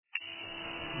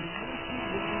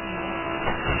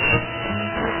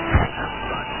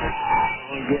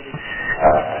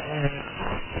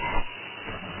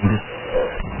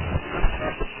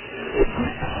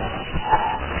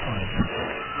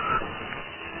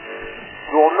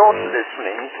You're not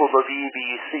listening to the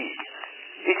BBC.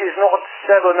 It is not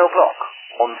 7 o'clock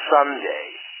on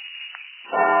Sunday.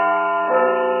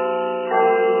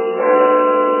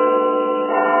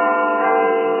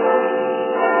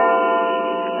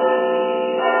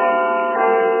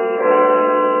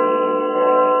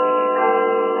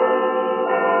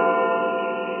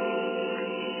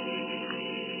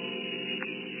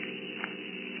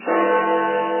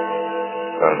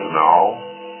 And now,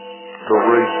 the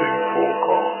racing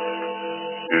forecast,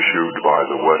 issued by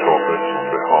the Wet Office on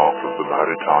behalf of the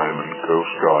Maritime and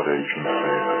Coast Guard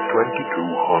Agency at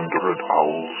 2200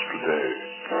 Owls today.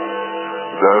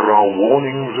 There are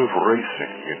warnings of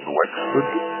racing in Wexford,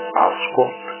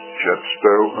 Ascot,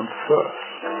 Chepstow and Firth,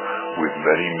 with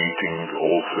many meetings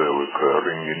also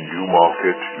occurring in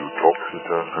Newmarket,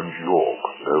 Uttoxeter and York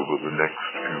over the next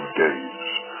few days,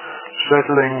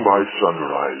 settling by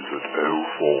sunrise at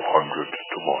 0400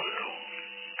 tomorrow.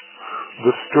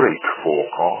 The straight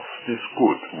forecast is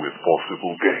good with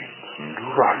possible gains and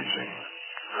rising.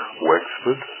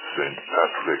 Wexford, St.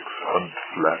 Patrick's Hunt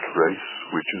Flat Race,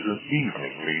 which is an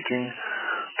evening meeting,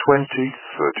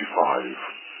 20:35.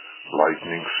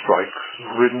 Lightning Strikes,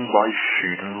 ridden by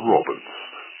Sheehan Roberts,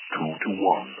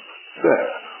 2-1.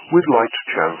 There, with light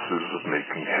chances of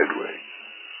making headway.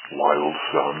 Wild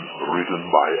Sun, ridden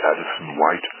by Addison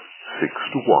White,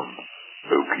 6-1.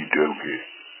 Okie dokie.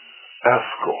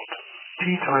 Ascot,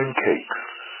 Tea Time Cakes.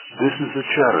 This is a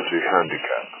charity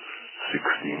handicap,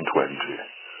 16:20.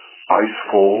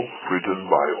 Icefall, ridden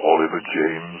by Oliver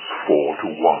James,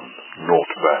 4-1. Not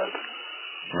bad.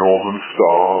 Northern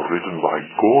Star, ridden by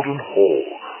Gordon Hall,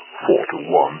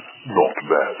 4-1. Not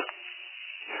bad.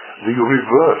 The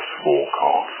reverse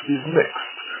forecast is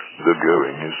mixed. The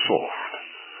going is soft.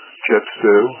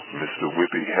 Chepstow, Mr.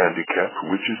 Whippy Handicap,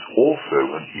 which is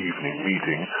also an evening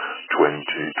meeting,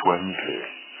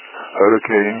 20:20.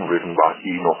 Hurricane, ridden by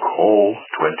Enoch Hall,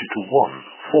 20-1,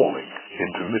 falling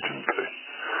intermittently.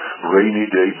 Rainy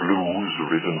Day Blues,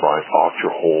 ridden by Archer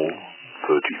Hall,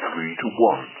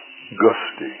 33-1,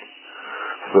 gusty.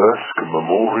 Thirsk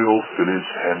Memorial Fillies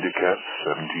Handicap,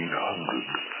 1700.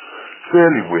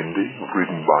 Fairly windy,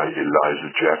 ridden by Eliza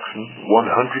Jackson,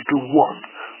 100-1,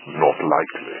 not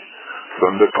likely.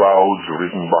 Thunderclouds,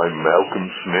 ridden by Malcolm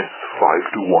Smith,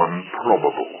 5-1,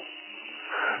 probable.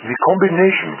 The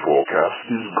combination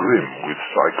forecast is grim with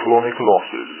cyclonic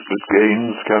losses, but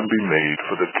gains can be made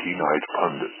for the keen-eyed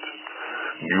pundit.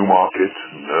 Newmarket,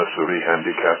 Nursery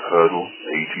Handicap Hurdle,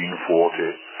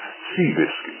 1840. Sea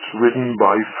Biscuits, ridden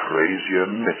by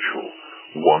Frazier Mitchell,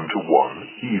 1-1,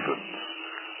 evens.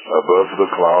 Above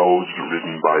the Clouds,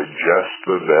 ridden by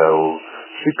Jasper Bell,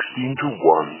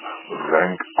 16-1,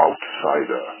 rank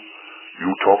outsider.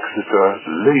 Uttoxeter,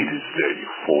 Ladies' Day,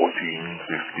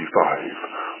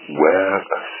 14:55. Wear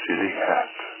a silly hat.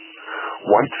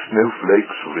 White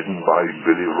Snowflakes, ridden by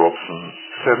Billy Robson,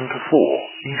 7-4,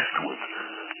 eastward.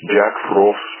 Jack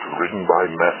Frost, ridden by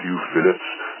Matthew Phillips,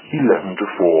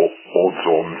 11-4,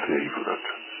 odds-on favourite.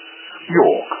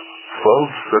 York,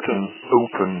 Firth Sutton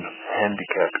Open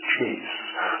Handicap Chase,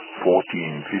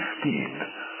 14:15.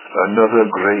 Another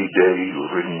grey day,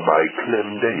 ridden by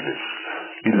Clem Davis,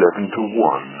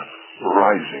 11-1,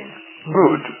 rising,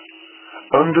 good.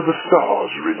 Under the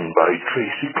Stars, ridden by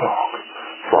Tracy Clark,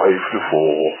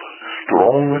 5-4,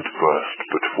 strong at first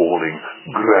but falling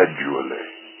gradually.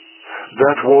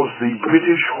 That was the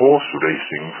British horse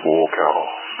racing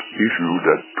forecast, issued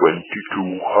at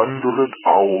 2200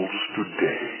 Owls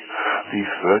today, the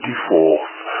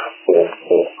 34th of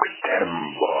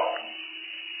October.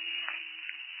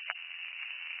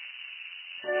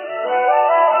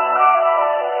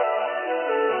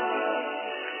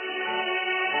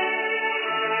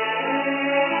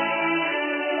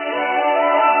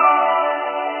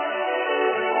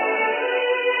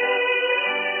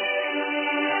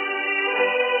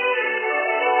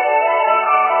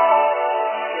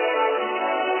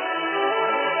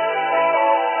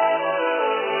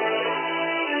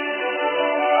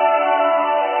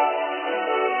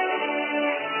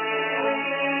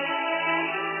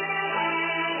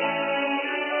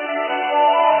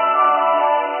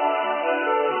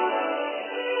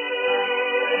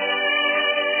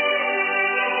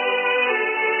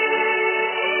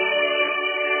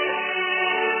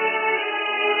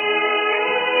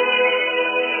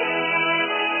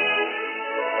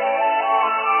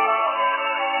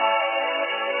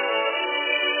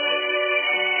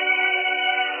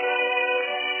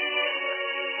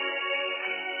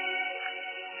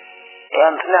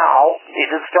 And now,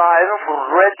 it is time for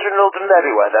Reginald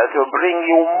Merriweather to bring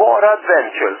you more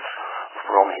adventures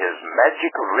from his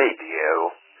magic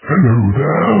radio. Hello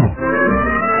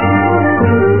there.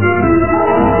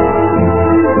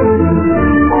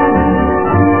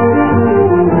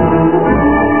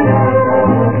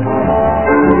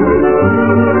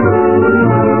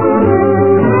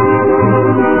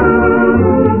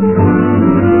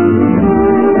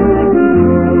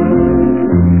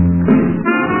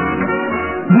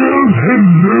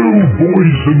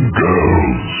 and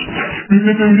girls.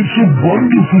 It's a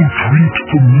wonderful treat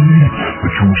for me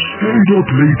that you stayed up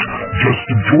late just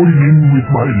to join in with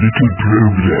my little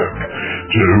program.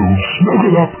 So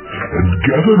snuggle up and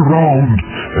gather round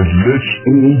and let's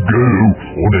all go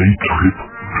on a trip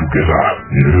together.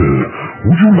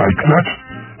 Would you like that?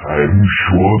 I'm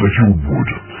sure that you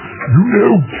would. You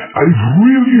know, I've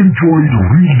really enjoyed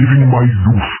reliving my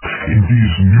youth in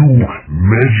these new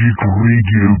magic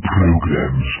radio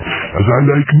programs, as I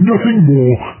like nothing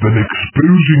more than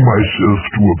exposing myself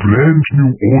to a brand new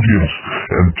audience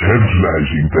and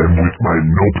tantalizing them with my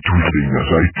knob twiddling as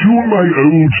I tune my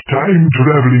old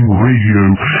time-traveling radio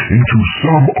into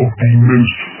some of the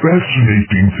most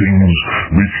fascinating things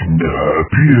which never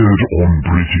appeared on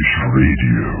British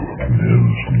radio.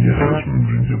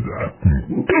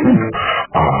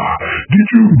 Did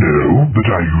you know that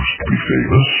I used to be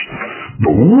famous?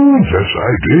 Oh, yes,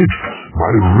 I did.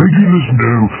 My regulars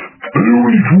know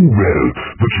only too well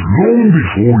that long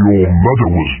before your mother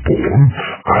was born,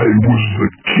 I was the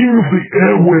king of the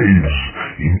airwaves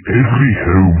in every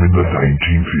home in the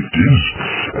 1950s,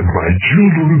 and my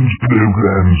children's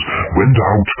programs went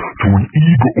out to an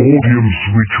eager audience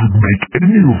which would make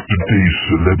any of today's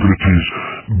celebrities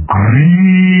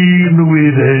green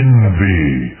with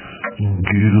envy. This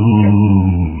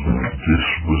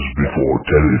was before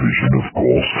television, of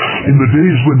course, in the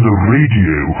days when the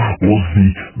radio was the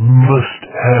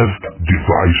must-have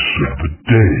device of the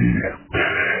day.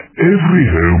 Every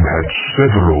home had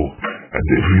several, and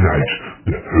every night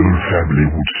the whole family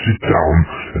would sit down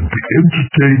and be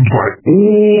entertained by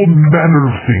all manner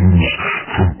of things,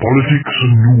 from politics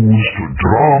and news to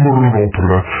drama and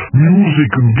opera, music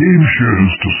and game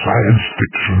shows to science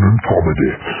fiction and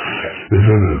comedy.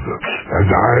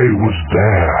 And I was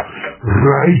there,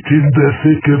 right in the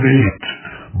thick of it,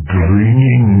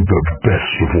 bringing the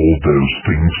best of all those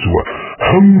things to a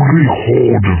hungry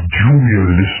horde of junior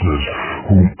listeners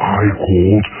whom I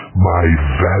called my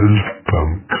Valve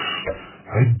Punks.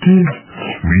 I did.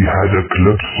 We had a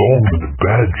club song and a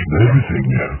badge and everything.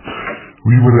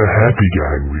 We were a happy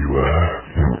gang, we were.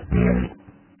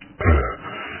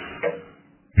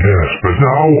 Yes, but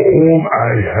now all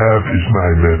I have is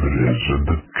my memories and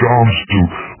the chance to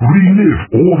relive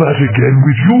all that again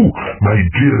with you, my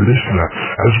dear listener,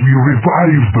 as we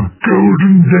revive the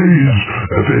golden days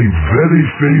of a very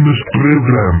famous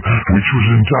program which was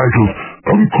entitled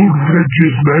Uncle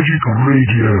Reggie's Magic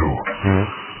Radio.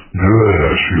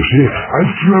 Yes, you see,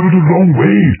 I've traveled a long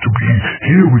way to be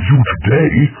here with you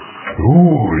today.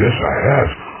 Oh, yes, I have.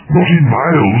 Not in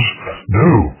miles,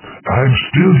 no. I'm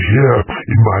still here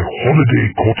in my holiday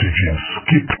cottage in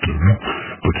Skipton,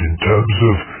 but in terms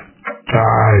of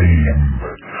time.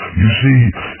 You see,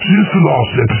 since the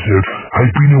last episode,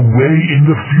 I've been away in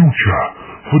the future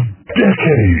for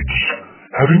decades,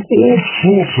 having all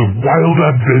sorts of wild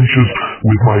adventures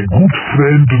with my good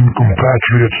friend and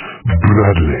compatriot,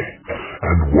 Bradley.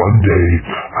 And one day,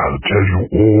 I'll tell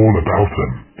you all about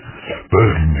them.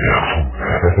 But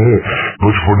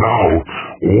for now,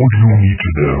 all you need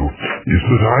to know is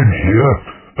that I'm here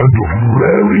and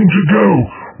raring to go.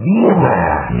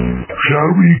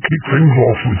 Shall we kick things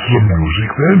off with some music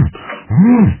then?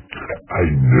 I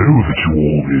know that you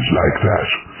always like that.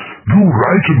 You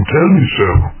write and tell me so.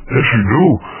 Yes, you do.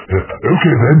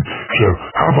 Okay then, so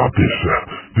how about this?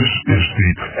 This is the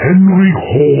Henry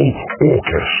Hall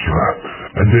Orchestra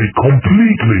and a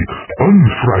completely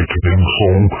unfrightening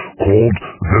song called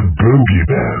The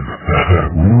Bogeyman.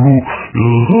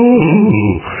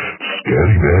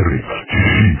 Scary Mary.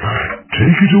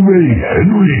 Take it away,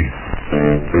 Henry.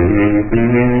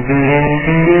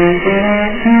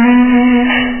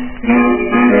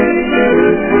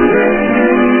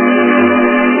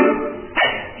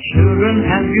 Children,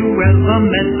 have you ever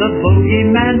met the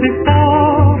bogeyman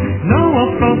before? No,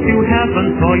 of course you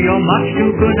haven't, for you're much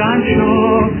too good, I'm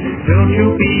sure. Don't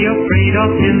you be afraid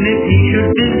of him if he should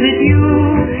visit you.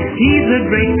 He's a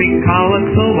great big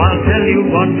coward, so I'll tell you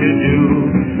what to do.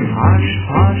 Hush,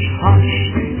 hush, hush,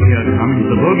 here comes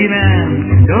the bogeyman.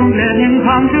 Don't let him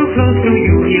come too close to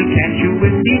you, he'll catch you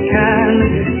if he can.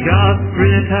 Just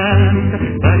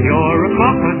pretend that you're a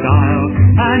crocodile,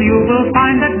 and you will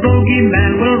find that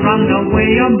bogeyman will run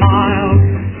away a mile.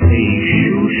 Say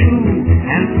shoo shoo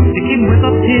and stick him with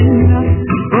a pin.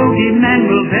 Bogeyman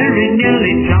will very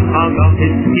nearly jump out of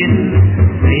his skin.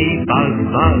 Say buzz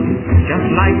buzz,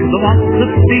 just like the wasp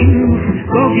that stings.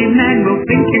 Bogeyman will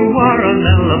think you are an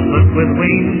elephant with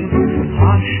wings.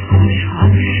 Hush, hush,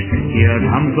 hush, here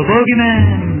comes the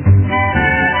bogeyman.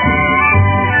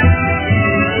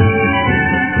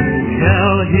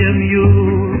 Tell him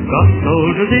you've the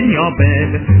soldiers in your bed,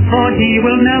 for he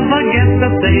will never guess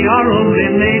that they are only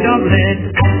made of lead.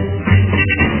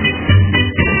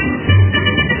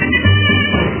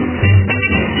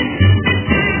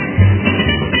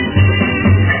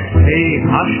 Hey,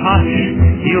 hush, hush,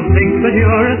 he'll think that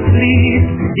you're asleep.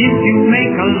 If you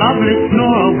make a lovely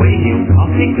snore, away you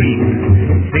coffee creep.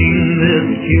 Sing this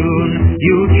tune,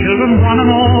 you children one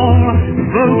and all.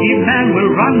 Bogeyman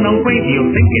will run away,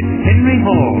 he'll think it's Henry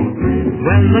Hall.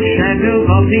 When the shadows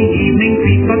of the evening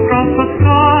creep across the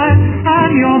sky,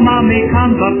 and your mommy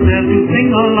comes upstairs to sing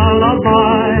a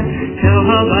lullaby, tell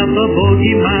her that the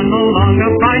bogeyman no longer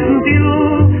frightens you.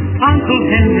 Uncle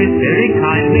Henry's very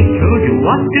kindly showed you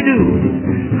what to do.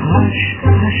 Hush,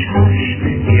 hush, hush,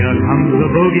 here comes the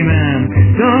bogeyman.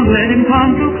 Don't let him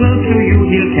come too close to you,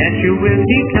 he'll catch you if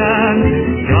he can.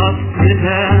 Just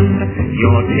pretend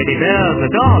your teddy bear's a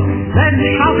dog, then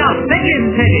shout out, "Fetch him,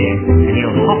 Teddy," and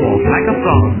he'll hop off like a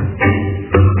frog.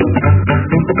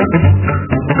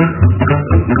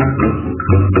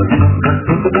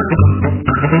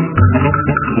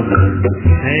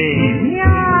 Hey,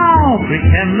 meow,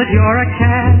 pretend that you're a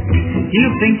cat.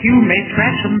 He'll think you may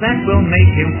scratch and that will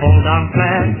make him fall down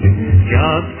flat.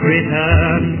 Just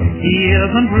pretend he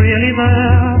isn't really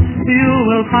there. You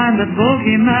will find that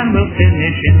bogeyman will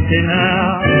finish in thin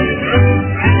air.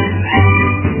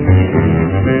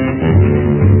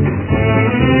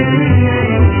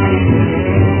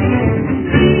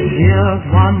 Here's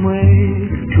one way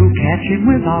to catch him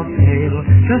without fail.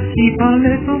 Just keep a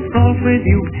little salt with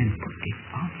you and put it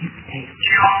on his tail.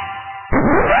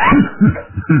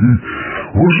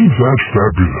 Wasn't that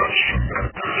fabulous?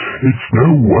 It's no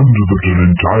wonder that an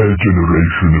entire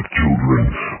generation of children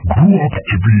grew up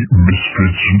to be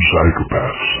misfits and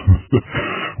psychopaths.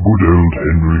 Good old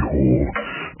Henry Hall,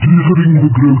 delivering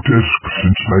the grotesque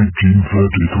since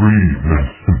 1933.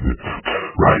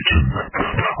 Right,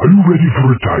 are you ready for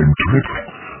a time trip?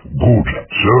 Good,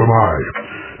 so am I.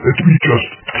 Let me just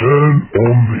turn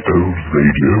on the old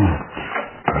radio.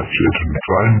 That's it, and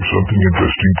find something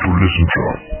interesting to listen to.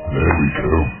 There we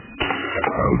go.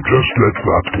 I'll just let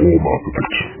that warm up a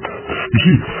bit. You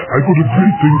see, I've got a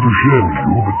great thing to share with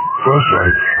you, but first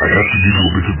I have to give you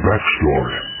a bit of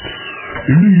backstory.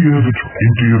 In the year that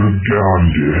Indira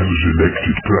Gandhi was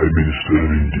elected Prime Minister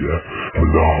of India,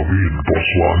 Malawi and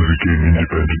Botswana became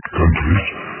independent countries,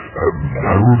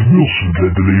 Harold Wilson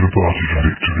led the Labour Party to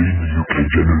victory in the UK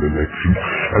general election,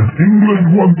 and England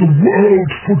won the World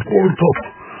Football Cup.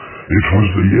 It was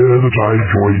the year that I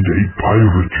joined a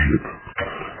pirate ship.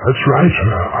 That's right,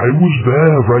 I was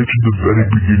there right at the very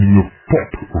beginning of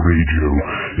pop radio,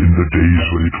 in the days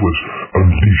when it was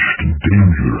unleashed and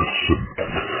dangerous. And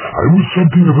I was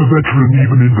something of a veteran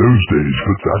even in those days,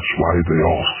 but that's why they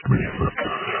asked me.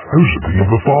 I was something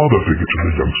of a father figure to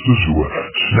the youngsters who were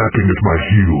snapping at my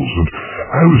heels, and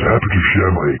I was happy to share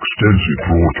my extensive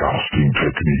broadcasting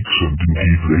techniques and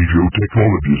indeed radio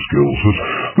technology skills, as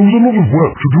there was a lot of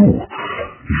work to do.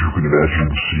 As you can imagine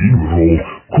the scene, we were all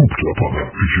cooped up on a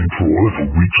fishing trawler for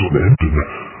weeks on end, and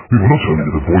we were not only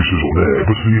the voices on air,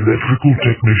 but the electrical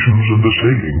technicians and the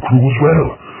sailing crew as well.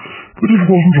 But it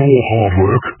wasn't all hard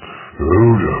work.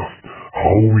 Oh no.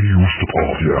 How we used to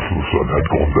party after the sun had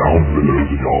gone down below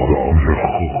the yardarm.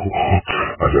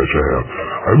 As I say,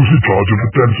 I was in charge of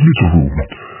the transmitter room,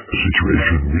 a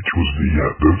situation which was the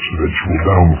boat's eventual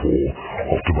downfall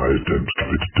after my attempt to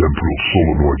fit a temporal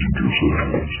solenoid inducer.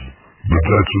 But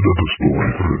that's another story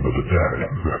for another time.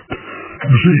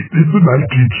 You see, in the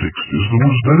 1960s, there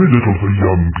was very little for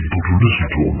young people to listen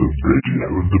to on the radio,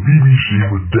 and the BBC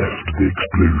were deaf to the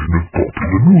explosion of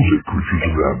popular music which was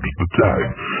around at the time.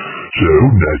 So,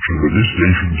 naturally,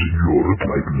 stations in Europe,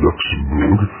 like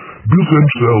Luxembourg, built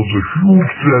themselves a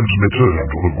huge transmitter, and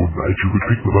on a good night you could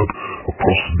pick them up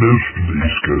across most of the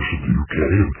east coast of the UK,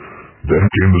 and then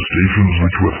came the stations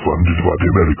which were funded by the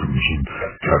Americans and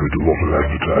carried a lot of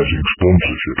advertising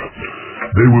sponsorship.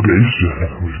 They were based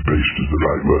is the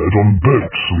right word, on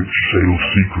boats which sailed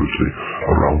secretly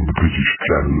around the British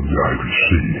Channel and the Irish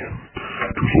Sea.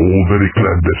 It was all very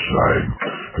clandestine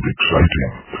and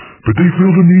exciting, but they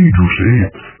felt a need, you see.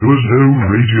 There was no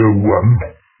Radio 1,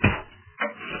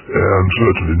 and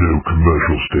certainly no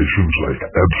commercial stations like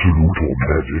Absolute or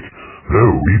Magic. No,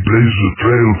 we blazed a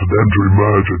trail for them to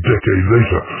emerge a decade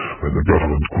later, when the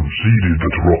government conceded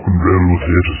that rock and roll was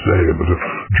here to stay, and that a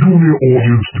junior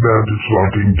audience demanded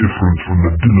something different from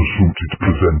the dinner-suited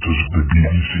presenters of the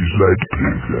BBC's night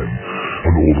program,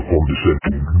 and all the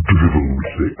condescending drivel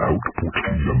which they output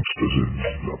from youngsters is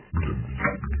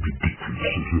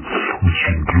ridiculous, which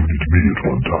included me at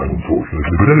one time,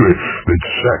 unfortunately. But anyway, they'd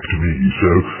sacked me,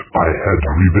 so I had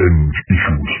revenge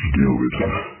issues to deal with.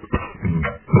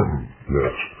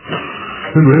 Yes.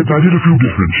 Anyway, I did a few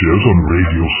different shows on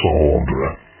Radio Sandra.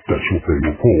 That's what they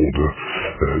were called.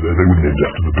 They were named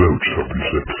after the boat,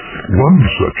 obviously. One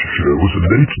such show was a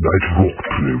late-night rock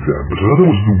program, but another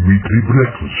was the weekly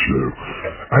breakfast show.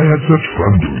 I had such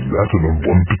fun doing that, and on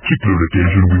one particular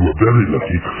occasion we were very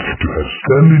lucky to have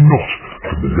Stanley Knott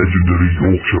from the legendary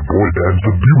Yorkshire boy band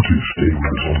The Beauties stay with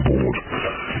us on board.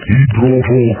 He brought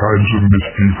all kinds of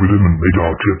mischief with him and made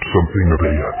our trip something of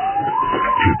a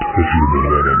trip, if you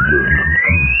know that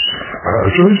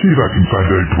shall I see if I can find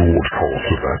a broadcast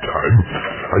at that time?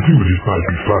 I think that it might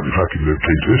be fun if I can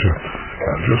locate it.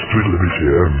 I'll just twiddle a bit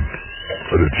here and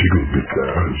a jiggle a bit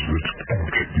there.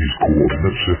 Check these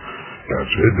coordinates.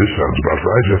 That's it, this sounds about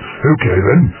right. Okay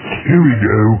then, here we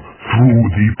go through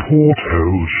the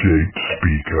porthole-shaped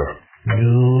speaker.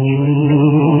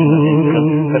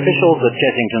 Officials at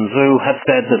Chessington Zoo have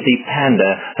said that the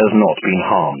panda has not been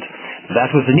harmed. That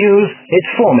was the news.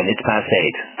 It's 4 minutes past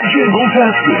 8.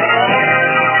 Jingle-tastic!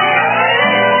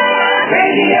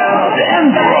 Radio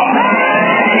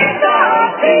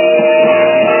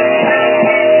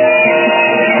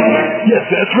Yes,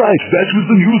 that's right. That was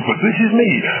the news, but this is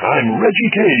me. I'm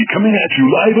Reggie K, coming at you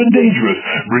live and dangerous,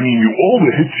 bringing you all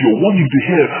the hits you're wanting to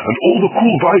hear and all the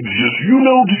cool vibes just you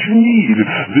know that you need.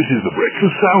 This is the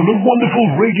breakfast sound of wonderful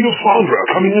Radio Sandra,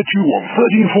 coming at you on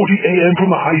 1340 AM from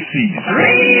the high seas.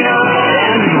 Radio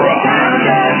Sandra, sound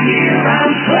of you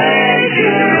and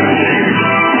pleasure.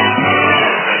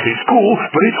 It's cool,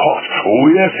 but it's hot. Oh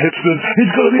yes, hipsters,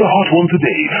 it's gonna be a hot one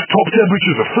today. Top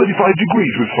temperatures of 35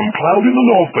 degrees with some cloud in the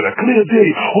north, but a clear day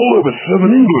all over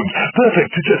southern England. Perfect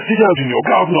to just sit out in your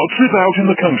garden or trip out in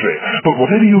the country. But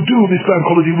whatever you do this bank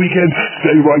holiday weekend,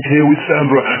 stay right here with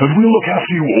Sandra, and we'll look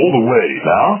after you all the way.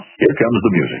 Now, here comes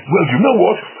the music. Well, you know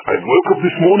what? I woke up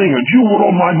this morning and you were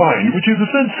on my mind, which is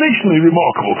sensationally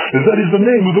remarkable, as that is the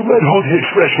name of the red-hot hit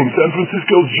fresh from San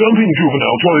Francisco's jumping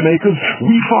juvenile toy makers,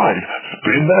 We5.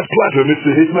 Spin that platter,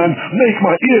 Mr. Hitman. Make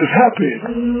my ears happy.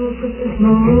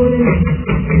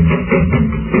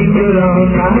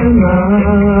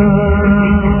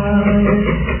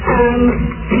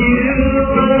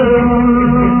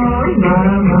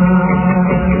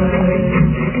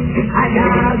 I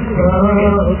got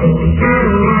trouble,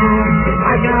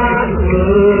 I got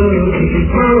worries,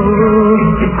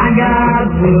 I got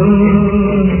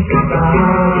wounds to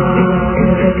fight.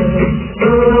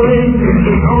 Going to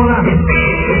the corner,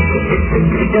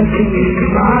 just to ease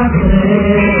my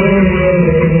pain,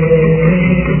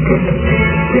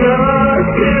 just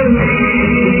to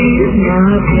ease my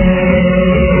pain.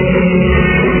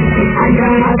 I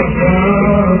got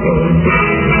trouble,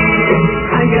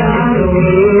 I got a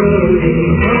worry,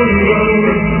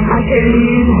 I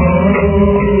came home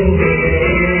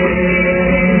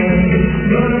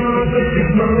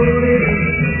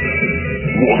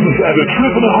Wasn't that a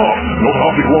trip and a half? Not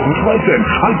half it wasn't right then.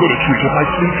 I've got a treat up my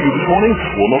sleeve for you this morning.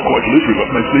 Well, not quite literally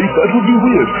up my sleeve. That would be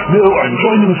weird. No, I'm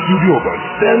joined in the studio by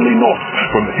Stanley Knott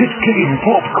from the hit King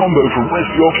Pop combo from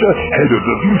West Yorkshire, head of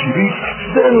the Beauty Beats.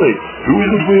 Stanley, who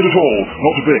isn't weird at all.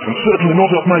 Not a bit, and certainly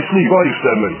not up my sleeve, are you,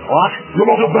 Stanley? What? You're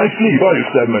not up my sleeve, are you,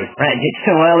 Stanley? Reg, it's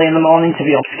too early in the morning to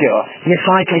be obscure. You're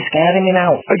slightly scaring me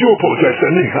now. I do apologize,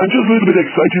 Stanley. I'm just a little bit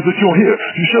excited that you're here.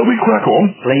 Shall we crack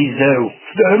on? Please do.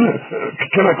 Stan,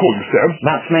 can I call you Stan?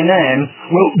 That's my name.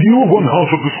 Well, you're one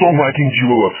half of the songwriting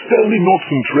duo of Stanley Knott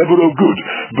and Trevor O'Good,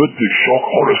 but the shock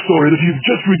horror story that you've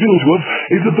just revealed to us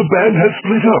is that the band has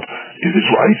split up. Is this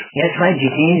right? Yes, Reg,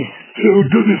 it is. So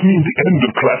does this mean the end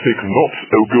of classic Knott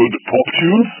O'Good pop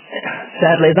tunes?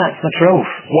 Sadly, that's the truth.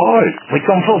 Why? We've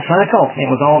come full circle. It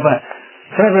was over.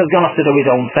 Trevor's gone off to do his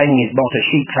own thing. He's bought a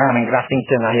sheep farm in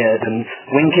Graftington, I heard, and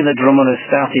Winky the drummer has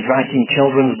started writing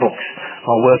children's books,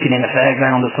 or working in a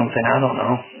fairground or something, I don't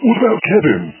know. What about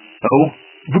Kevin? Oh?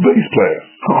 The bass player?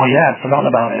 Oh yeah, I've forgotten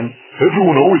about him.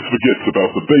 Everyone always forgets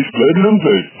about the bass player, don't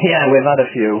they? Yeah, we've had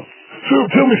a few. So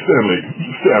tell me,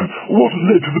 Stan, what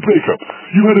led to the breakup?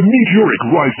 You had a meteoric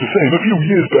rise to fame a few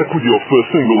years back with your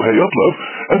first single, Hey Up Love,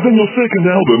 and then your second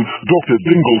album, Dr.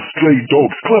 Dingle's Stray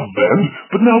Dogs Club Band,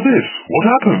 but now this.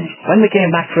 What happened? When we came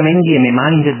back from India, my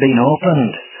mind had been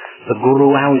opened. The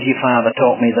Guru Howsy father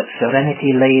taught me that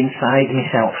serenity lay inside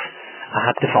myself.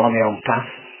 I had to follow my own path.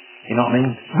 You know what I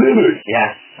mean? Really?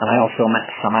 Yeah, and I also met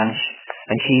Samansh,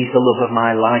 and she's the love of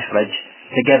my life, Reg.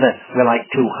 Together, we're like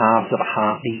two halves of a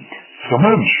heartbeat.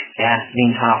 Samansh? Yeah,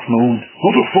 means half moon.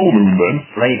 Not a full moon, then?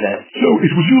 Leave it. So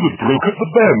it was you that broke up the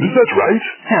band, is that right?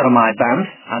 Never my band.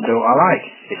 I do what I like.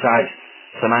 Besides,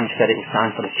 Samansh said it was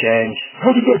time for a change.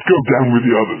 How did that go down with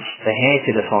the others? They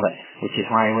hated us on it, which is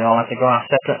why we all had to go our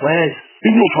separate ways.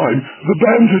 In your time, the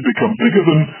band had become bigger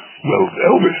than, well,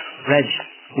 Elvis. Reg,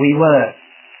 we were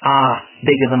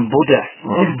bigger than Buddha.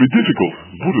 Well, that would be difficult.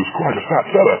 Buddha's quite a fat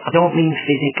fella. I don't mean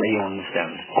physically, you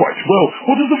understand. Quite. Well,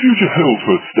 what does the future hold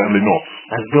for Stanley Knotts?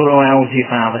 As Guru Algy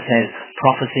Father says,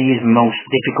 prophecy is most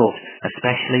difficult,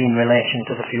 especially in relation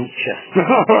to the future.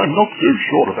 I'm not so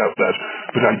sure about that,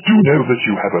 but I do know that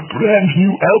you have a brand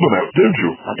new album out, don't you?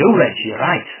 I do, Reggie, you're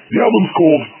right. The album's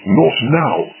called Not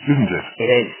Now, isn't it? It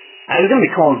is. It was going to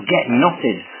be called Get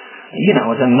Knotted, you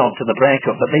know, as a nod to the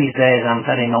breakup, but these days I'm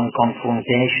very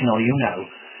non-confrontational, you know.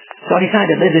 So I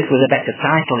decided that this was a better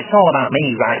title. It's all about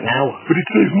me right now. But it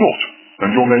says Not,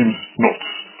 and your name's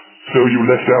Knotts. So you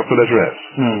left out the letter S.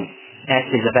 S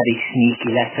is a very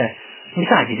sneaky letter.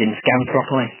 Besides, it didn't scan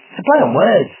properly. It's a play on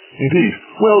words. Indeed.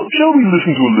 Well, shall we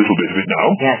listen to a little bit of it now?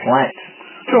 Yes, let's.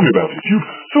 Tell me about it. You've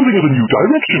something of a new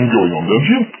direction going on, don't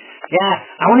you? Yeah,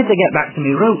 I wanted to get back to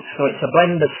my roots, so it's a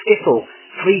blend of skiffle,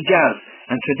 free jazz,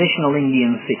 and traditional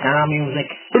Indian sitar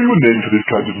music. Have you a name for this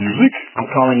kind of music?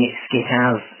 I'm calling it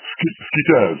skitars.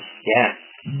 Skitars? Yeah.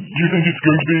 Do you think it's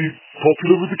going to be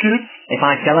popular with the kids? If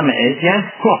I tell them it is, yeah.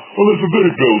 Well, that's a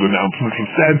very bold announcement from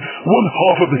Stan. One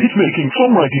half of the hit-making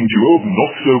songwriting duo of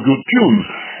Not So Good Tunes.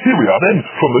 Here we are then,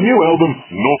 from the new album,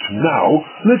 Not Now.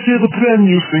 Let's hear the brand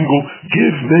new single,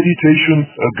 Give Meditation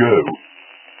a Go.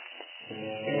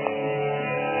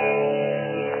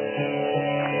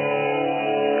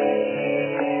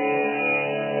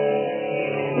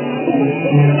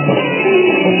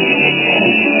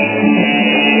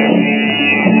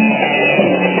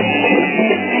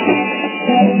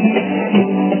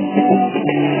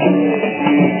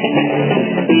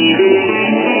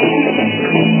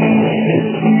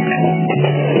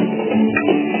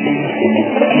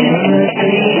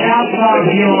 Of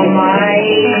your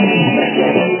mind,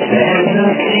 there's a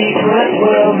secret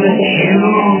world that you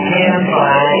can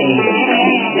find.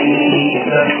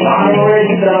 The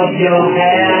forest of your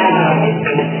hair,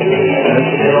 the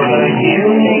silver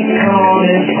unicorn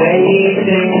is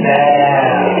waiting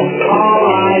there. All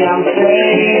I am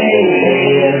saying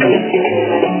is,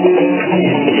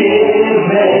 give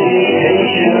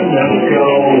meditation a go.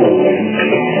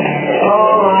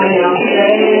 All I am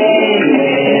saying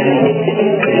is,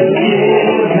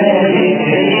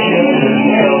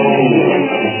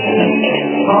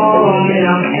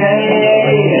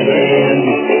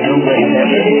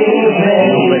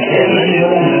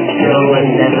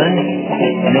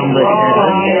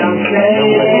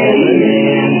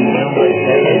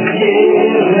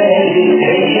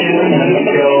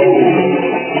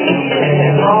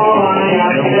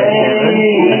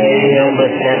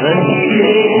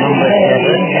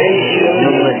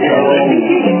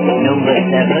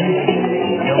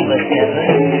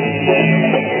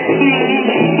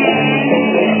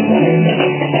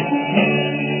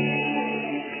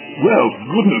 Well,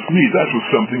 goodness me, that was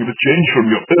something of a change from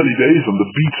your early days and the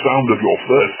beat sound of your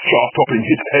first chart-topping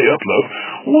hit, Hey Up Love.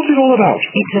 What's it all about?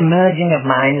 It's a merging of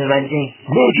minds, Reggie.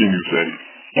 Merging, you say?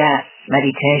 Yeah,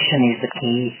 meditation is the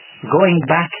key. Going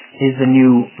back is the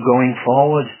new going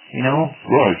forward, you know?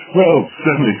 Right. Well,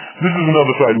 certainly. This is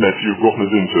another side mess you've gotten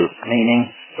us into. Meaning?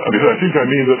 I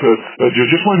mean that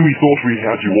just when we thought we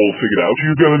had you all figured out,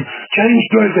 you go and change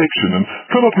direction and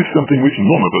come up with something which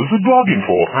none of us had bargained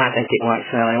for. I think it works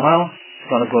fairly well. It's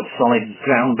got a good solid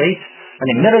ground beat. And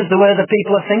it mirrors the way the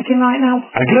people are thinking right now.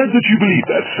 I'm glad that you believe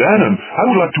that, Stan, and I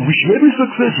would like to wish you every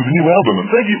success with the new album, and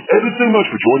thank you ever so much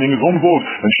for joining us on board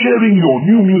and sharing your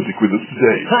new music with us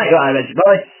today. Hi, Reggie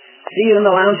boy. See you in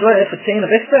the lounge later for tea and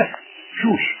a vista.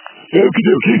 Shush. Okie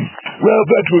dokie. Well,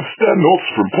 that was Stan Knotts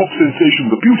from pop sensation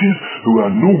The Beauties, who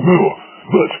are no more.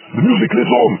 But the music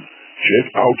lives on. Check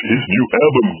out his new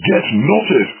album, Get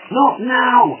Knotted. Not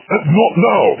now. Not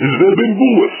Now is available in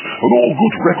Woolworths and all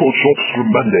good record shops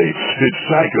from Monday. It's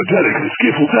psychedelic, it's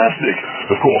skiffle-tastic.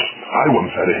 Of course, I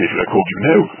once had a hit record, you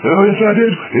know. Oh, yes, I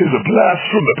did. Here's a blast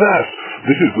from the past.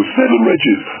 This is the Seven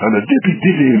Reggies and a dippy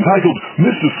ditty entitled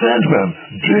Mr. Sandman,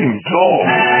 Ding Dong.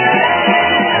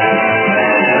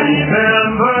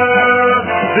 Remember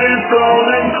this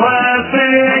golden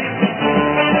classic.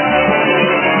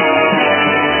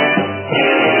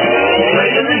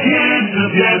 Playing the kids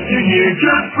of yesteryear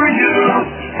just for you.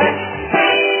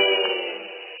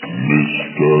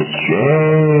 Mr.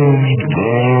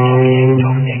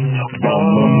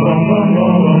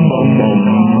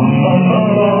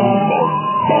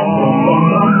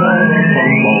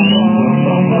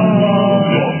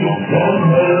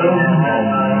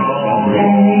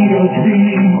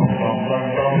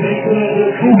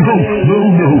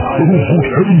 No. Oh, good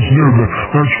heavens, no.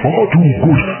 That's far too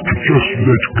good to just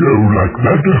let go like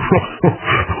that.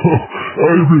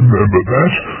 I remember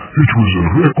that. It was a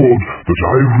record that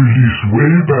I released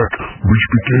way back, which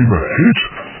became a hit.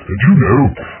 And you know,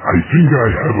 I think I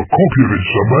have a copy of it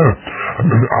somewhere, and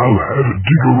then I'll have a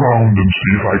dig around and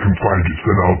see if I can find it.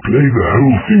 Then I'll play the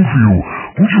whole thing for you.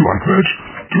 Would you like that?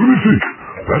 Terrific.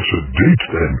 That's a date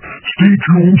then. Stay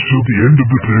tuned till the end of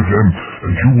the program,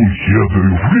 and you will hear the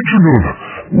original.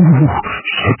 Ooh,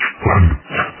 such fun.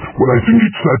 Well, I think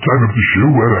it's that time of the show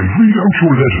where I read out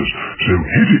your letters. So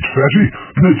hit it, Fatty.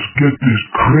 Let's get this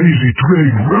crazy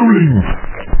train rolling.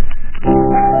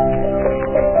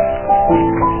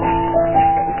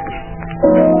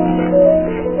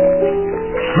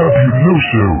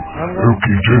 Fabuloso.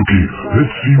 Okie dokie.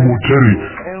 Let's see what Terry,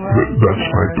 that's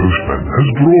my postman, has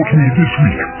brought me this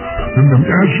week. And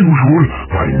as usual,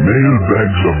 my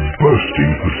mailbags are bursting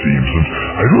at the seams, and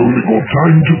I've only got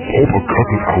time to pop a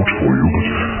couple out for you, but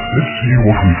let's see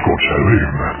what we've got, shall we?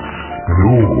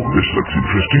 Oh, this looks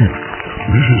interesting.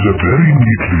 This is a very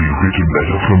neatly written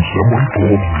letter from someone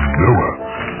called Noah.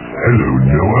 Hello,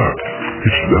 Noah.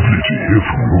 It's lovely to hear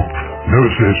from you.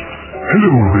 Noah says,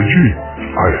 hello, Reggie.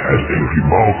 I had a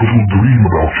remarkable dream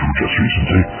about you just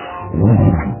recently. Ooh,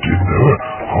 you did, Noah?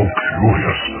 How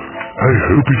curious. I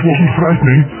hope it wasn't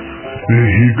frightening.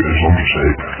 He goes on to say,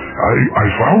 I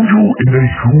found you in a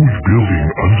huge building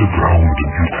underground,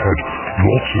 and you had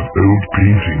lots of old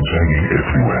paintings hanging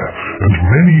everywhere, and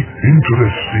many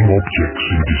interesting objects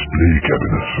in display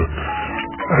cabinets.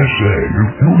 I say,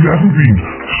 you haven't been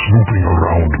snooping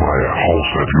around my house,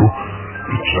 have you?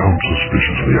 It sounds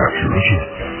suspiciously accurate.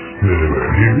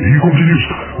 He continues,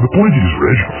 the point is,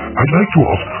 Reg, I'd like to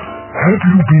ask, have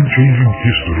you been changing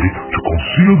history to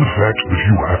conceal the fact that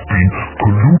you have been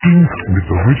colluding with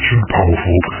the rich and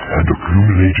powerful and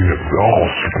accumulating a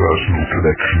vast personal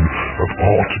collection of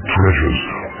art treasures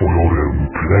for your own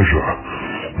pleasure?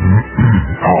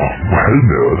 Well,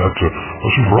 no, that's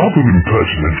a rather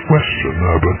impertinent question,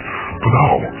 but for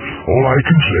now, all I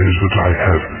can say is that I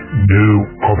have no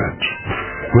comment.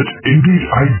 But indeed,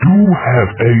 I do have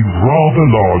a rather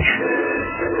large...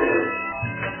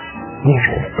 What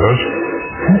on earth?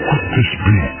 Who could this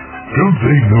be? Don't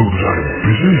they know that I'm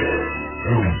busy?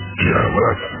 Oh dear, well,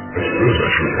 I suppose I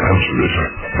should answer it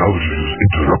now that it has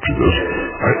interrupted us.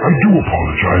 I do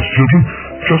apologize, children.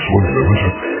 Just one moment.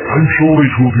 I'm sure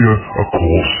it will be a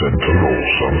call center or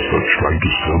some such trying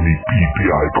to sell me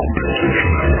PPI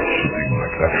compensation and something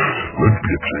like that. Won't be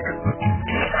a trick.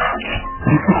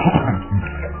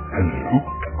 Hello?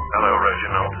 Hello,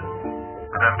 Reginald.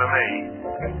 Remember me?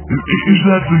 Is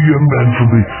that the young man from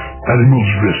the Animals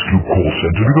Rescue Call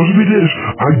Center? Because if it is,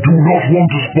 I do not want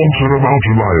to sponsor a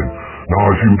mountain lion. Now,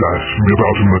 if you'd asked me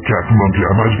about him, a cat and monkey,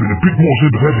 I might have been a bit more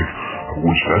sympathetic. I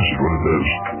always fancied one of those.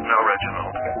 No,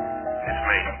 Reginald. It's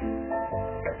me.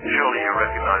 Surely you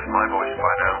recognize my voice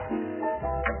by now.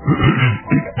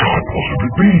 It can't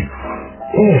possibly be.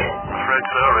 Oh, Fred,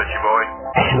 sir, Reggie boy.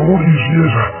 after all these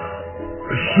years,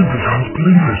 I simply can't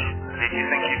believe it. Did you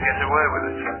think you'd get away with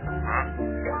it?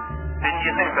 Didn't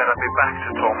you think that I'd be back to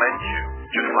torment you,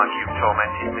 just like you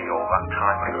tormented me all that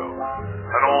time ago?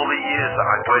 And all the years that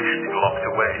I'd wasted locked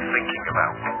away thinking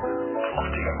about,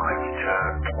 plotting my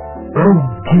return. Oh,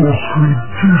 poor sweet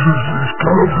Jesus, this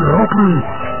cannot be happening.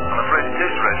 I'm afraid it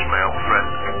is, Reg, my old friend.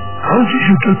 How did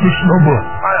you get this number?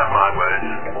 I have my words.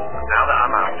 Now that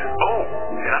I'm out. Oh,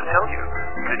 did I tell you?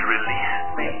 They'd released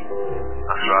me.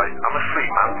 That's right, I'm a free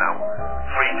man now.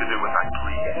 Free to do as I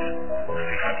please.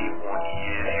 51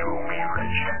 years you owe me,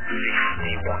 Reg.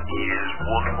 51 years,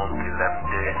 1 month,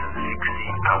 11 days, and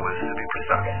 16 hours to be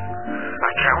precise. I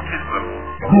counted them.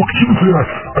 Look, Timothy,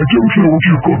 I don't know what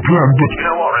you've got planned, but... You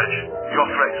know what, Reg? Your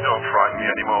threats don't frighten me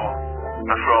anymore.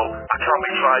 After all, I can't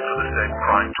be tried for the same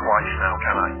crime twice now,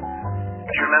 can I?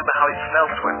 Do you remember how it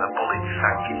felt when the bullet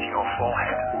sank into your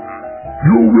forehead?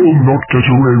 You will not get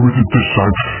away with it this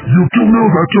time. You do know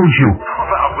that, don't you? Oh,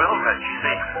 but I will, Reg, you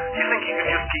see. You think you can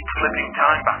just keep flipping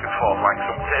time back and forth like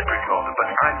some tape recorder, but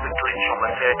I'm the glitch on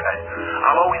the tape head.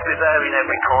 I'll always be there in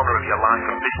every corner of your life,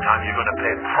 and this time you're going to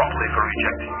pay properly for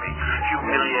rejecting me,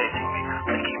 humiliating me,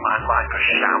 making my life a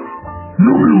sham.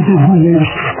 You know the rules.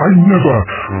 I never,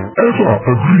 ever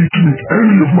agreed to meet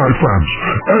any of my fans.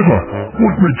 Ever.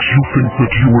 What makes you think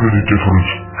that you are any different?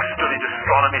 I studied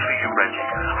astronomy for you, Reggie.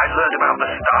 I learned about the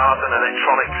stars and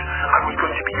electronics. I was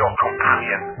going to be your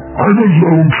companion. I'm a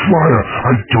lone flyer.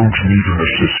 I don't need an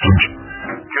assistant.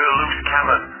 You're a loose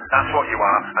cannon. That's what you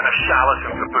are, and a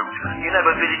charlatan to boot. You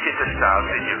never visited the stars,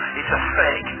 did you? It's a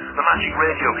fake. The magic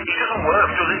radio. It doesn't work,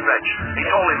 does it, Reg?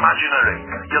 It's all imaginary.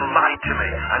 You lied to me,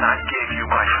 and I gave you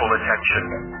my full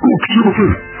attention. Look,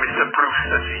 Timothy. Mr.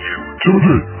 Brewster to you.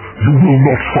 Timothy, you will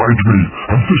not find me,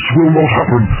 and this will not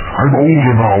happen. I'm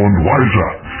older now and wiser.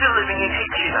 Still living in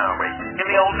Hitchin, are we? In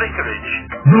the old vicarage?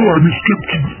 No, I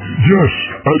misskipped. Yes,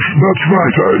 that's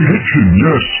right. I hit him,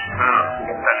 yes.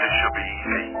 Then it should be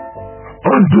easy.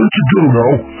 I'm going to go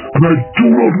now, and I do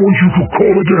not want you to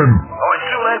call again. Oh, it's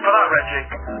too late for that, Reggie.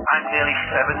 I'm nearly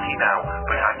 70 now,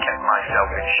 but I kept myself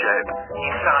in shape.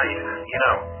 Inside, you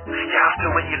know, you have to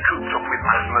when you're cooped up with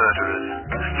mass murderers.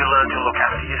 You learn to look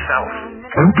after yourself.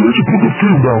 I'm going to put the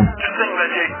film down. Just think,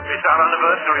 Reggie, it's our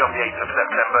anniversary on the 8th of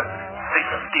September.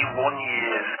 51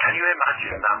 years. Can you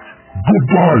imagine that?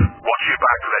 Goodbye. Watch your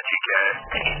back, Reggie, care.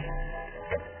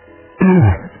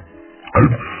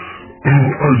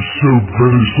 I'm so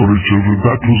very sorry, children.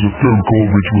 That was a phone call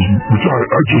which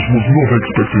I just was not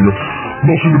expecting.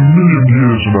 Not in a million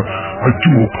years, and I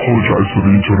do apologize for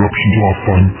the interruption to our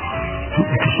fun.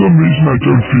 For some reason, I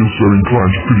don't feel so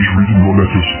inclined to finish reading your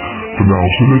letters for now,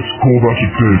 so let's call that a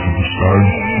day for this time.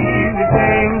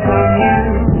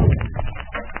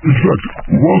 In fact,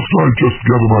 whilst I just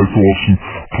gather my thoughts and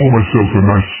pour myself a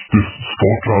nice stiff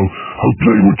spot, I'll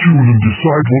play a tune and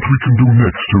decide what we can do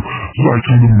next to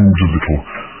lighten the mood a little.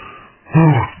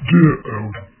 Oh dear, oh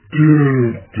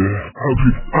dear.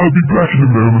 I'll be back in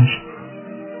a moment.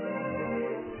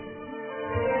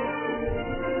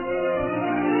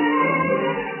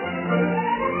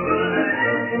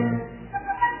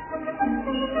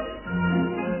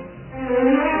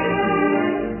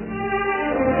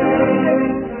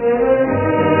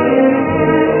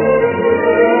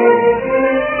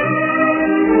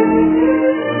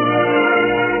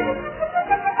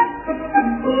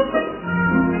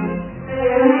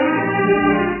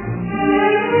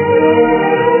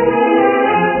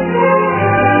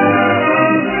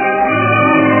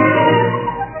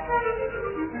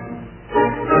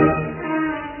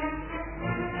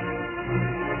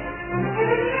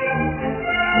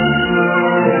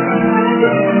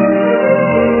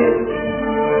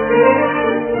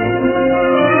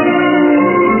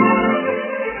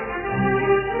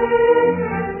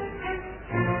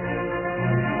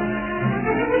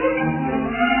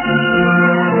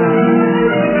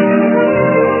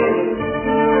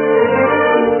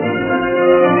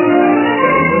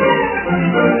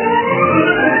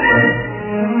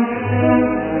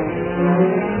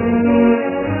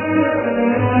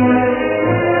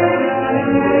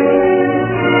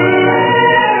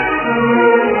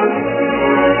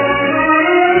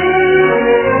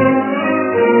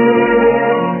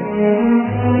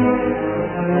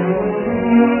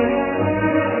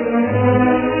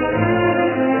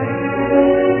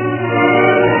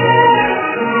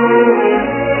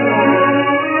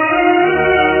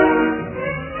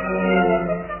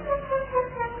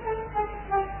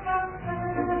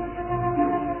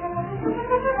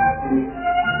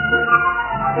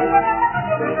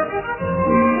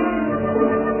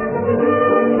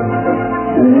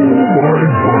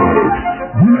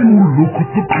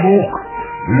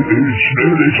 It is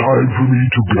nearly time for me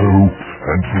to go,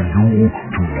 and for you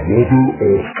to waddle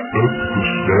off up the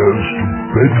stairs to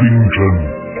Bedlington.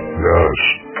 Yes,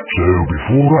 so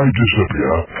before I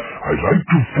disappear, I'd like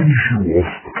to finish you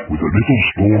off with a little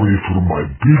story from my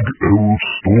big old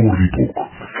storybook.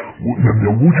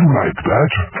 Now, would you like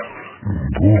that?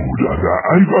 Good.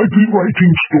 I've been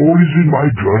writing stories in my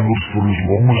journals for as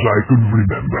long as I can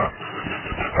remember,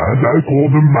 and I call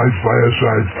them my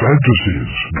fireside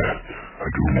fantasies. I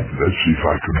do. Let's see if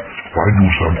I can find you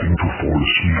something to fall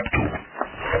asleep to.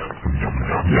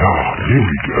 Yeah, here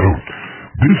we go.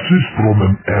 This is from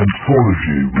an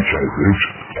anthology which I wrote,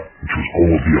 which was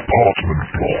called The Apartment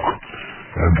Block.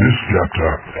 And this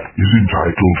chapter is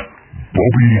entitled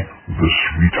Bobby the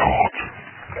Sweetheart.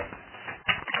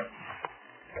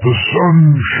 The sun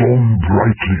shone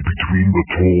brightly between the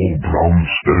tall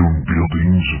brownstone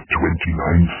buildings of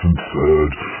 29th and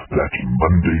 3rd that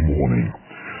Monday morning.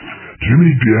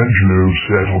 Jimmy D'Angelo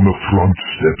sat on the front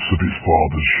steps of his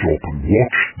father's shop and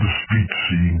watched the street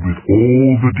scene with all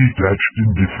the detached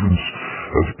indifference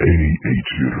of any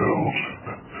 8-year-old.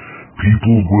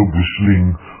 People were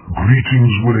whistling,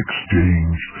 greetings were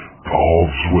exchanged,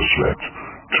 paths were swept,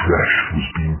 trash was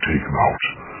being taken out,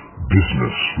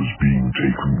 business was being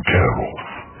taken care of.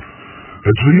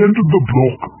 At the end of the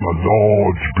block, a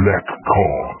large black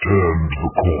car turned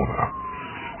the corner.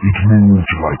 It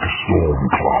moved like a storm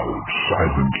cloud,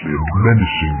 silently and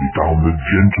menacingly down the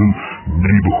gentle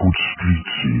neighborhood street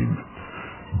scene.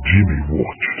 Jimmy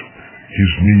watched,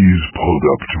 his knees pulled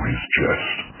up to his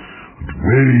chest, and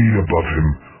way above him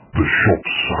the shop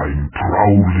sign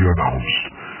proudly announced,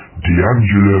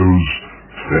 D'Angelo's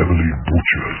Family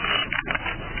Butchers.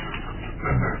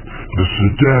 The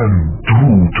sedan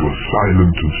drew to a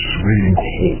silent and swaying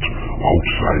halt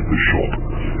outside the shop,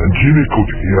 and Jimmy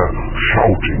could hear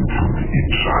shouting from the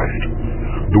inside.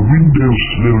 The window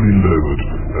slowly lowered,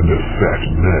 and a fat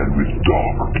man with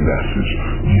dark glasses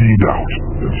leaned out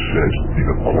and said in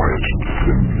a quiet and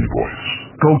friendly voice,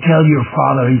 "Go tell your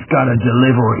father he's got a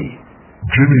delivery."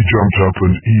 Jimmy jumped up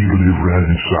and eagerly ran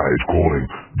inside, calling,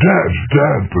 "Dad,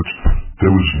 Dad!" But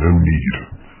there was no need.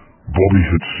 Bobby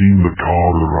had seen the car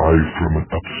arrive from an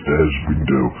upstairs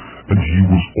window, and he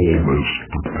was almost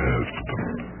prepared for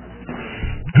them.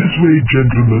 "This way,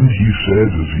 gentlemen," he said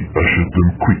as he ushered them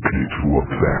quickly through a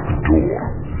back door.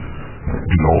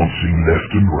 Glancing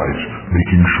left and right,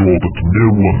 making sure that no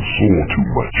one saw too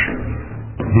much,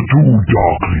 the two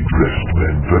darkly dressed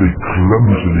men very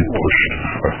clumsily pushed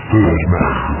a third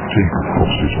man with tape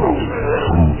across his mouth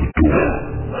through the door.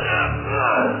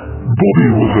 Bobby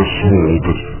was a small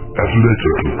but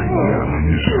athletic-looking man. In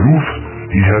his youth,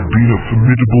 he had been a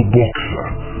formidable boxer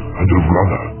and a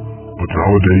runner, but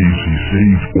nowadays he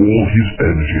saved all his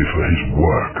energy for his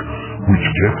work, which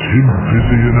kept him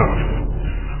busy enough.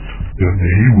 And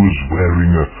he was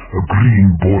wearing a green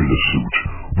boiler suit,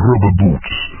 rubber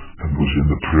boots, and was in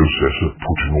the process of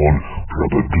putting on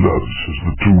rubber gloves as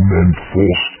the two men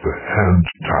forced the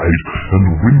hand-tied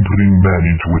and whimpering man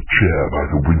into a chair by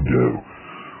the window.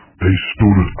 They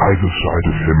stood at either side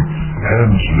of him,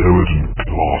 hands lowered and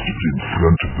clasped in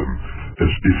front of them,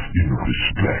 as if in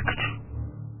respect.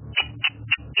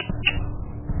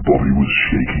 Bobby was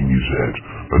shaking his head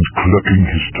and clucking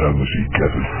his tongue as he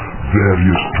gathered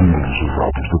various tools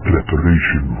around the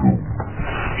preparation room.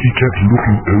 He kept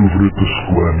looking over at the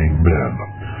squirming men.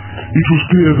 It was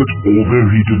clear that although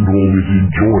he didn't always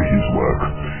enjoy his work,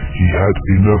 he had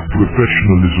enough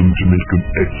professionalism to make an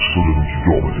excellent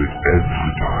job of it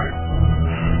every time.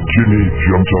 Jimmy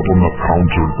jumped up on the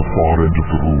counter at the far end of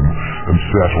the room and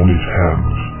sat on his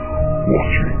hands,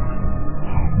 watching.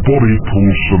 Bobby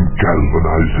pulled some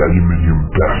galvanized aluminium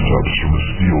bathtubs from a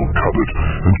steel cupboard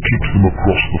and kicked them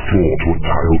across the floor to a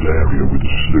tiled area with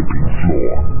a sloping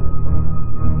floor.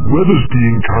 "Weather's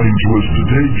being kind to us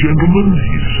today, gentlemen,"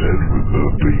 he said with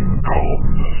urbane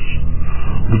calmness.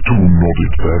 The two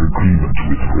nodded their agreement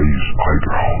with raised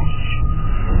eyebrows.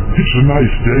 "It's a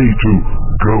nice day to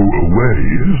go away,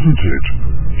 isn't it?"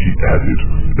 he added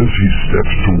as he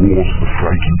stepped towards the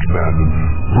frightened man and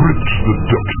ripped the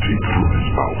duct tape from his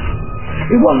mouth.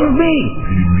 "It wasn't me,"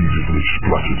 he immediately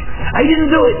spluttered. "I didn't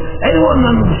do it. Anyone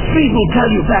on the street will tell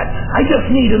you that. I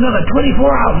just need another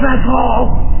 24 hours, that's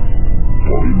all."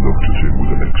 Bobby looked at him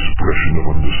with an expression of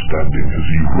understanding as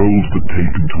he rolled the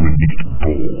tape into a neat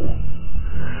ball.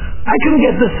 "I can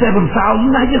get the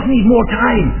 7,000. I just need more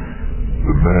time."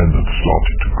 The man had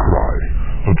started to cry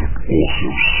and had also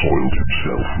soiled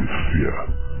himself with fear.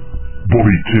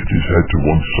 Bobby tipped his head to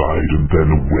one side and then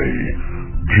away.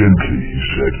 Gently, he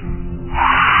said,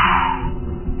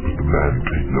 but the man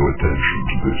paid no attention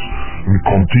to this and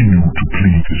continued to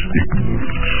plead his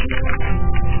ignorance.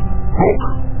 "Look,"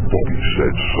 Bobby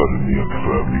said suddenly and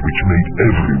firmly, which made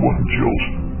everyone jolt.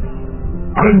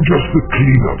 "I'm just the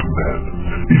clean-up man.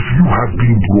 If you have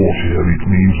been brought here, it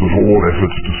means that all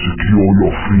efforts to secure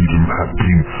your freedom have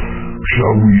been,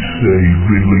 shall we say,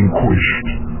 relinquished."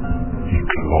 He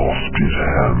clasped his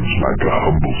hands like a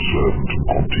humble servant and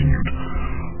continued,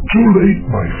 "Too late,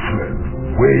 my friend,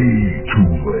 way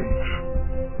too late."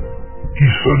 He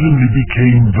suddenly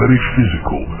became very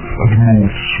physical and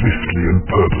moved swiftly and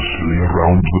purposefully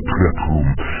around the prep room,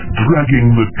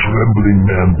 dragging the trembling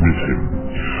man with him.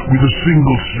 With a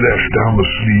single slash down the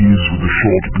sleeves with a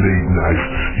short blade knife,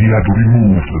 he had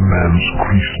removed the man's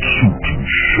creased suit and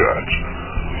shirt.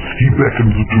 He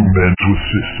beckoned the two men to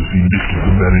assist as he lifted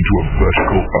the man into a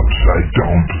vertical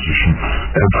upside-down position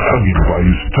and hung him by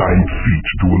his tied feet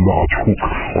to a large hook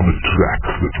on a track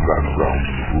that ran around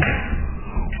the room.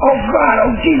 "Oh God,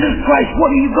 oh Jesus Christ,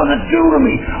 what are you going to do to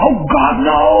me? Oh God,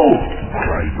 no!"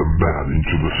 cried the man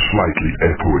into the slightly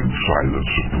echoing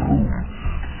silence of the room.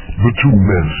 The two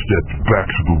men stepped back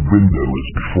to the window as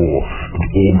before and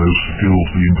almost filled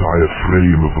the entire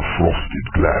frame of the frosted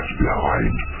glass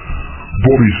behind.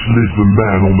 Bobby slid the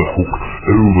man on the hook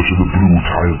over to the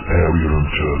blue-tiled area and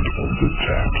turned on the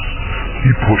taps.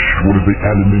 He pushed one of the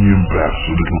aluminium bats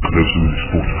a little closer with his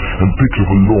foot and picked up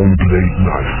a long blade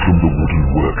knife from the wooden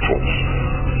worktops.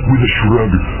 With a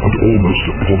shrug and almost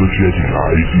apologetic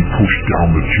eyes, he pushed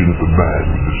down the chin of the man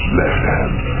with his left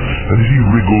hand, and as he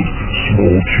wriggled,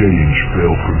 small change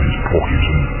fell from his pocket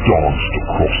and danced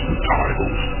across the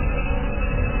tiles.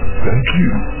 "Thank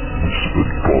you,"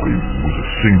 whispered Bobby, with a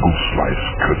single slice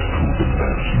cut through the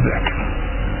man's neck.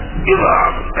 "Give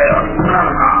up,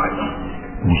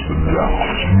 was the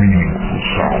last meaningful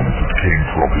sound that came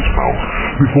from his mouth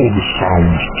before the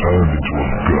sound turned into a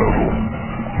gurgle.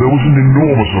 There was an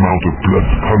enormous amount of blood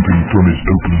pumping from his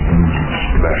open wounds and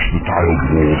splashed the tiled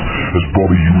walls as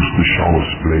Bobby used the shower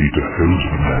spray to hose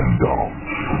the man down.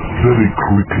 Very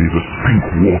quickly the pink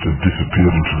water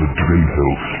disappeared into the drain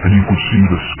hole and you could see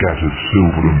the scattered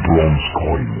silver and bronze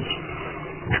coins.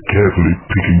 Carefully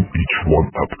picking each one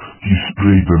up, he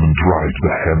sprayed them and dried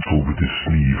the handful with his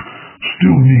sleeve.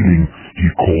 Still kneeling, he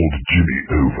called Jimmy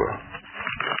over.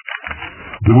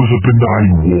 There was a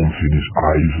benign warmth in his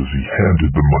eyes as he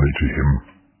handed the money to him.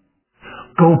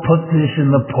 Go put this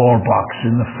in the poor box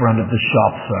in the front of the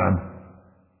shop, son.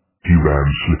 He ran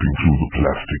slipping through the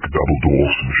plastic double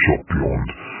doors to the shop beyond.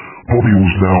 Bobby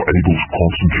was now able to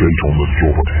concentrate on the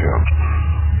job at hand.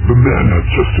 The man had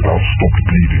just about stopped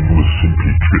bleeding and was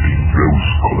simply dripping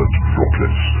rose-colored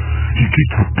droplets. He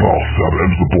kicked the bathtub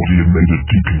out of the body and made a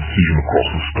deep incision across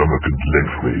the stomach and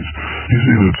lengthways. His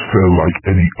innards fell like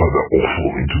any other offal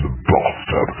into the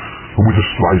bathtub, and with a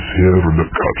slice here and a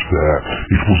cut there,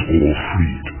 it was all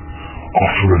freed.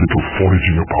 After a little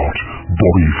foraging about,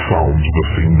 Bobby found the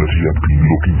thing that he had been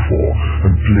looking for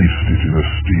and placed it in a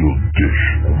steel dish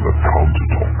on the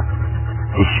countertop.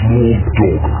 A small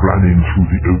dog ran in through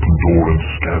the open door and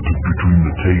scampered between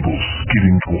the tables,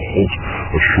 skidding to a halt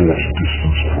a short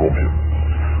distance from him.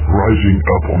 Rising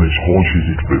up on its haunches,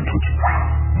 it whimpered.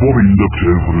 Bobby looked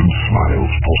over and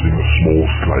smiled, tossing a small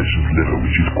slice of liver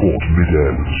which it caught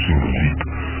mid-air with a single leap.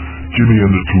 Jimmy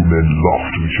and the two men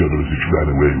laughed to each other as it ran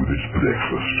away with its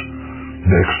breakfast.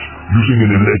 Next, using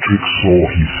an electric saw,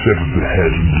 he severed the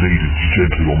head and laid it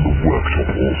gently on the worktop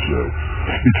also.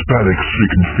 Its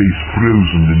panic-stricken face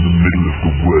frozen in the middle of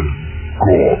the word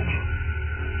God.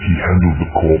 He handled the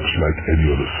corpse like any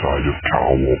other side of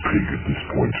cow or pig at this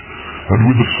point, and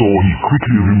with the saw he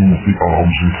quickly removed the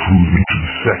arms and threw them into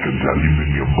the second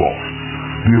aluminium box.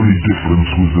 The only difference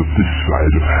was that this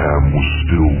side of Ham was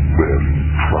still wearing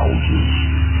trousers.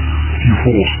 He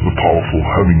forced the powerful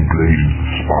humming blade into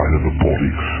the spine of the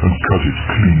body and cut it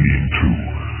cleanly in two.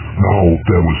 Now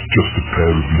there was just a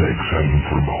pair of legs hanging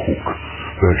from a hook,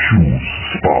 their shoes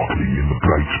sparkling in the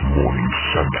bright morning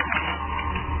sunlight.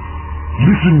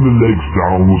 Lifting the legs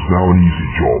down was now an easy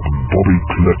job, and Bobby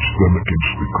clutched them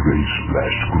against the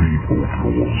grey-splashed green oak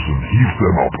walls and heaved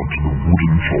them up onto the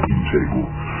wooden chopping table.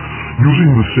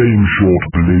 Using the same short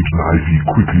blade knife, he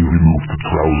quickly removed the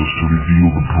trousers to reveal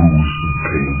the bruised and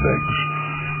pale legs.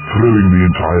 Throwing the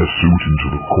entire suit into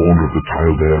the corner of the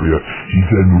tiled area, he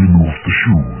then removed the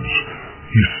shoes.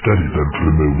 He studied them for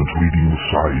a moment, reading the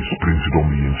size printed on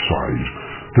the inside.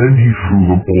 Then he threw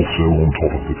them also on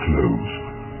top of the clothes.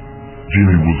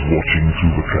 Jimmy was watching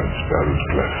through the transparent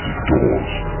plastic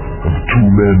doors, and the two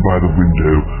men by the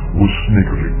window were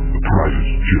sniggering, a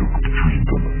private joke between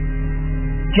them.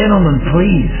 Gentlemen,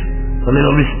 please, a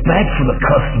little respect for the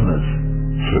customers,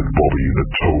 said Bobby in a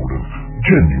tone of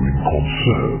genuine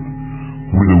concern.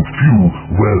 With a few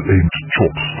well-aimed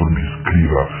chops from his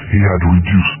cleaver, he had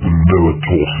reduced the lower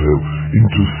torso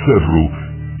into several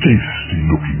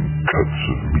tasty-looking cuts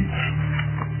of meat.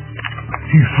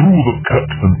 He threw the cut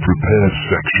and prepared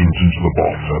sections into the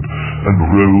bathtub and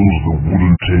rolled the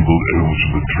wooden table over to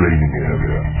the draining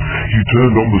area. He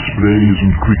turned on the sprays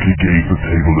and quickly gave the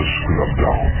table a scrub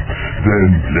down, then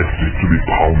left it to be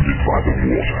pounded by the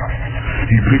water.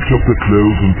 He picked up the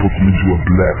clothes and put them into a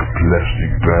black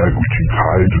plastic bag which he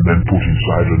tied and then put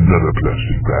inside another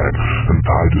plastic bag and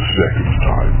tied a second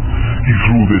time. He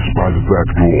threw this by the back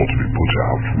door to be put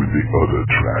out with the other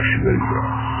trash later.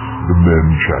 The men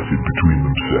chatted between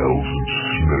themselves and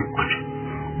smoked.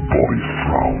 Bobby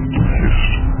frowned and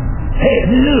hissed. Hey,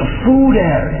 this is a food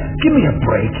area. Give me a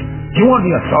break. Do you want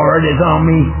the authorities on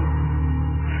me?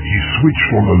 He switched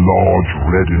on a large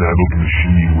red-enameled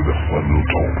machine with a funnel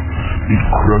top. It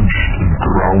crunched and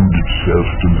ground itself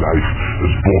to life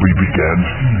as Bobby began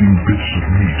feeding bits of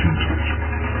meat into it.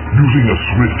 Using a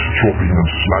swift chopping and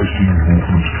slicing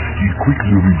movement, he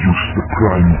quickly reduced the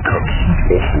prime cuts and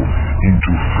offal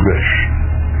into fresh,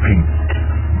 pink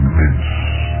mince.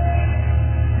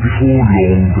 Before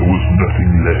long, there was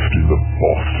nothing left in the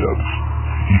bathtubs.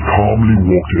 He calmly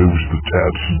walked over to the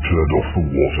taps and turned off the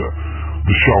water.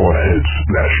 The shower head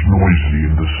splashed noisily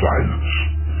in the silence.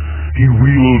 He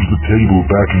wheeled the table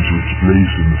back into its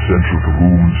place in the center of the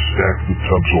room and stacked the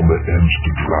tubs on their ends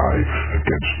to dry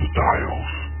against the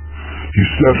tiles. He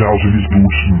stepped out in his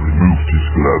boots and removed his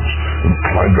gloves and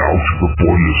climbed out of the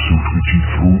boiler suit which he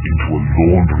threw into a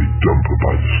laundry dumper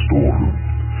by the storeroom.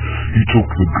 He took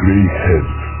the grey head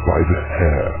by the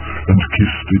hair and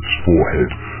kissed its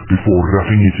forehead before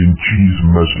wrapping it in cheese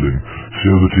muslin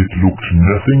so that it looked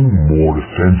nothing more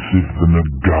offensive than a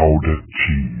Gouda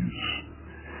cheese.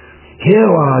 Here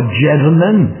are,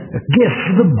 gentlemen, a gift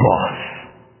for the boss.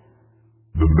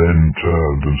 The men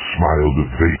turned and smiled a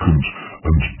vacant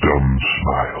and dumb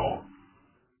smile.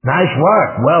 Nice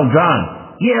work. Well done.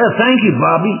 Yeah, thank you,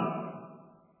 Bobby.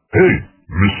 Hey,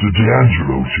 Mr.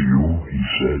 D'Angelo to you, he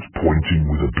said, pointing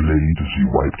with a blade as he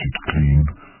wiped it clean,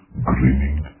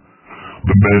 grinning.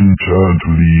 The men turned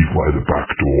to leave by the back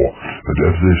door, and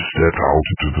as they stepped out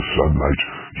into the sunlight,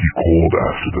 he called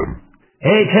after them.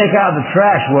 Hey, take out the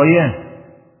trash, will you?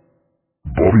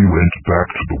 Bobby went back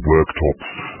to the worktops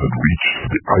and reached for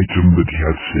the item that he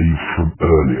had saved from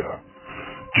earlier.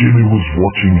 Jimmy was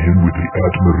watching him with the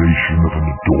admiration of an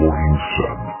adoring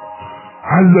son.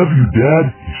 "I love you, Dad,"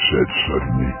 he said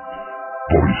suddenly.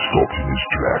 Bobby stopped in his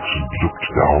tracks and looked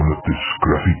down at this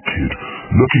scruffy kid,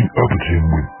 looking up at him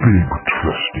with big,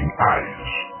 trusting eyes.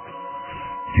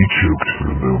 He choked for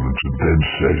a moment and then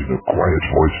said in a quiet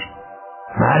voice,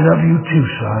 I love you too,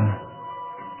 son.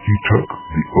 He took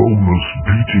the almost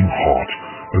beating heart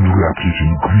and wrapped it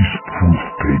in grease-proof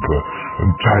paper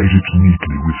and tied it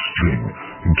neatly with string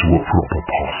into a proper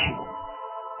parcel.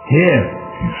 Here,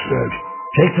 he said.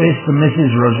 Take this to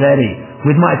Mrs. Rossetti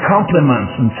with my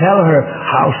compliments and tell her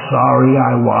how sorry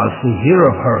I was to hear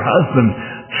of her husband's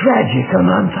tragic and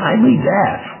untimely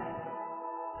death.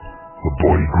 The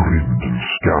boy grinned and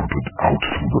scampered out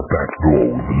through the back door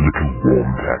with a little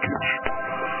warm package.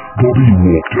 Bobby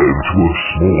walked over to a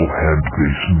small hand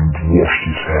basin and washed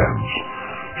his hands.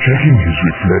 Checking his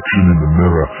reflection in the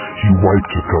mirror, he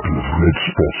wiped a couple of red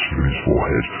spots from his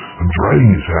forehead, and drying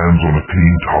his hands on a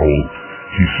clean towel,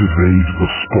 he surveyed the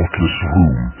spotless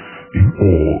room in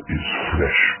all its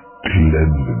fresh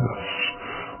cleanliness.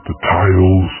 The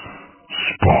tiles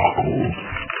sparkled.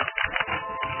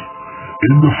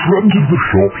 In the front of the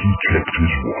shop he checked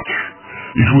his watch.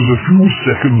 It was a few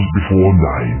seconds before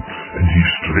 9, and he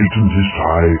straightened his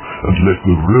tie and let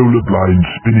the roller blind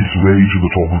spin its way to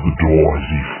the top of the door as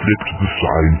he flipped the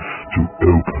sign to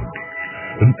open.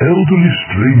 An elderly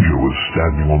stranger was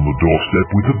standing on the doorstep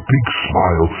with a big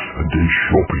smile and a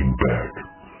shopping bag.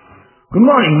 Good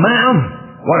morning, ma'am.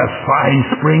 What a fine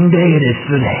spring day it is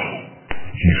today,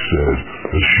 he said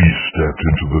as she stepped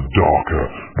into the darker,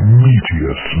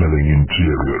 meatier-smelling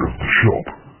interior of the shop.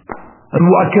 And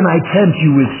what can I tempt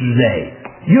you with today?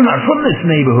 You're not from this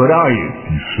neighborhood, are you?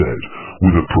 He said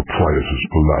with a proprietor's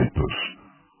politeness.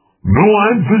 No,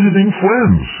 I'm visiting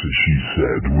friends, she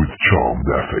said with charmed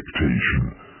affectation.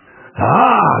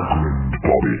 Ah, grinned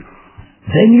Bobby.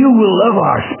 Then you will love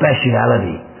our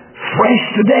speciality. Fresh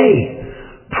today.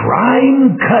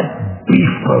 Prime cut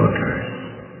beef burgers.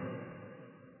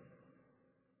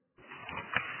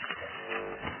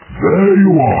 There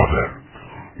you are then.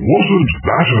 Wasn't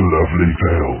that a lovely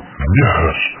tale?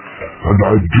 Yes, and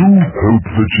I do hope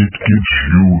that it gives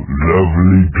you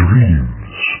lovely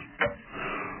dreams.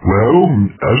 Well,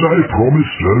 as I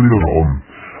promised earlier on,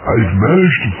 I've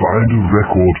managed to find a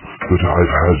record that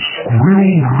I've had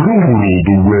squirreled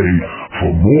away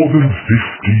for more than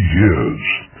 50 years.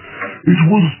 It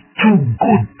was too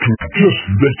good to just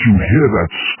let you hear that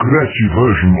scratchy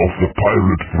version of the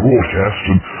pirate broadcast,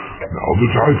 and now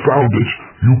that I've found it,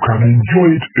 you can enjoy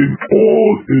it in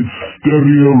all its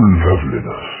stereo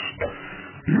loveliness.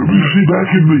 You see, back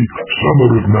in the summer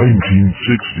of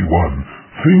 1961,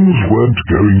 things weren't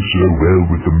going so well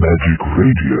with the magic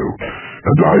radio,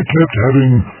 and I kept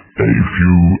having a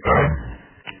few,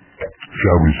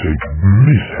 shall we say,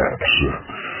 mishaps.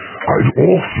 I'd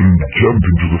often jump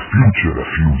into the future a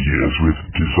few years with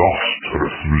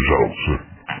disastrous results.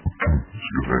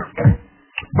 Excuse me.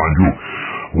 Mind you,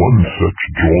 one such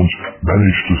jaunt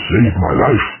managed to save my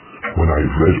life when I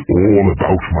read all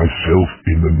about myself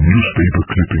in the newspaper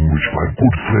clipping which my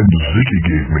good friend Ziggy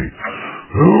gave me.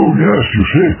 Oh, yes, you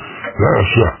see,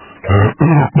 that's,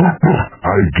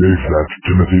 I gave that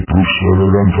Timothy Brewster a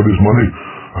run for his money.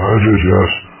 I did,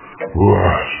 yes. Oh,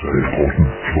 that's very important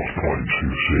plot points,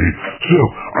 you see. Still,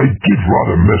 I did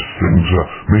rather mix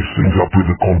things up with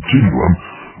the continuum,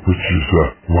 which is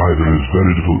why there is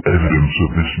very little evidence of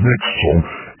this next song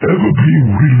ever being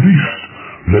released,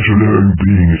 let alone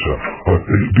being a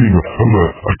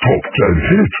top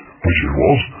 10 hit, which it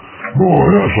was. Oh,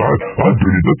 yes, I've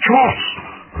been in the charts,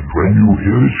 and when you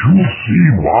hear it, you'll see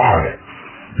why.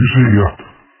 You see,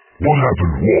 what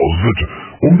happened was that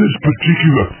on this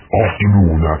particular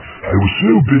afternoon, I was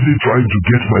so busy trying to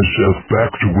get myself back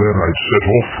to where I'd set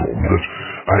off from that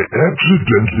I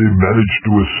accidentally managed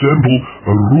to assemble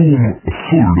a room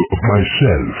full of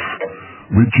myself,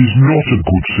 which is not a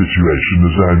good situation,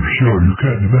 as I'm sure you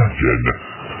can imagine.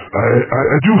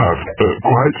 I do have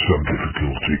quite some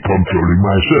difficulty controlling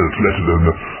myself, let alone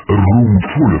a room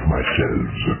full of myself.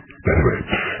 Anyway,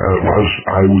 whilst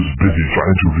I was busy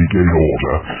trying to regain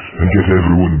order and get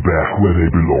everyone back where they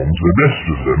belonged, the rest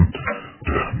of them,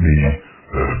 me,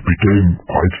 became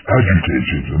quite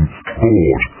agitated and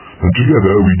bored, and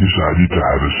together we decided to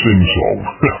have a sing-song.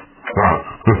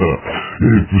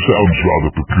 It sounds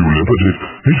rather peculiar, but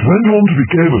it went on to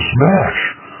become a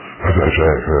smash. As I say,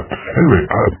 anyway,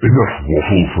 enough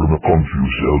waffle from a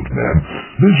confused old man.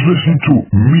 Let's listen to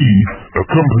me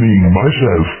accompanying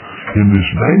myself in this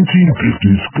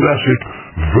 1950s classic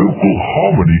vocal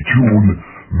harmony tune,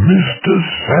 Mr.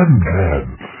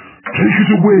 Sandman. Take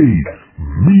it away,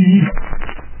 me.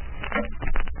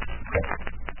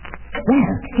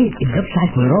 Well, it looks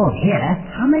like we're all here.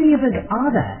 How many of us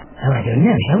are there? Oh, I don't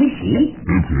know. Shall we see?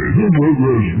 Okay, then, well,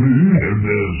 there's me, and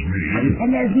there's me. And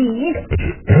there's me.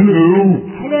 Hello.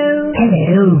 Hello.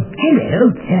 Hello. Hello.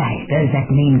 I suppose that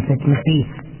means that must be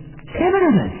 7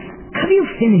 of us. Have you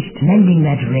finished mending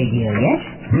that radio yet?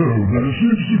 No, there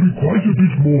seems to be quite a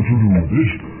bit more to do with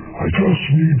it. I just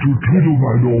need to twiddle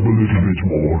my knob a little bit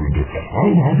more, and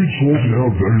I'll have it sorted out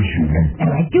very soon.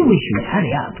 Oh, I do wish you'd hurry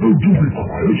up. Oh, do be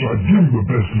quiet. I'm doing the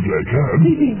best that I can.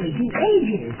 We've been waiting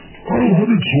ages. I'll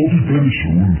have it sorted very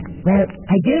soon. Well,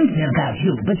 I don't know about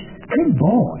you, but I'm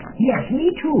bored. Yes, me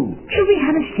too. Should we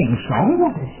have a sing-song?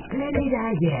 What a splendid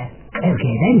idea.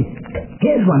 Okay, then.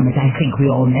 Here's one that I think we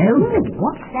all know. Ooh,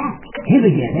 what's that? Here we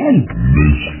go, then.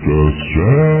 Mr.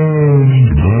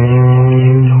 Sandman.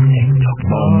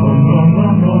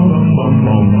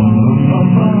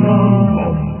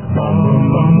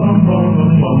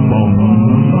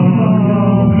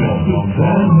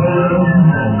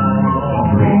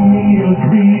 Bring me a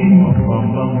dream,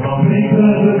 make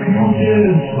her the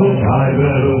cutest that I've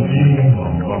ever seen.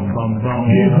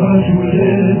 Give her 2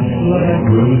 lips like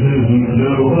roses and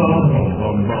clover,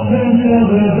 and tell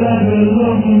her that her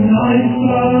love tonight's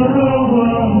are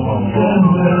over.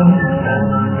 Sandman,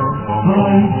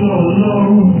 I'm so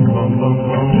alone,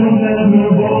 don't have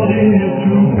nobody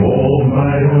to call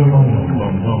my own.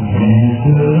 Please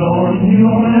turn on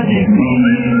your magic beam,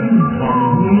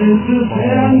 Mr.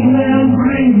 Sandman,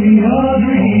 bring me a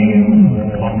dream.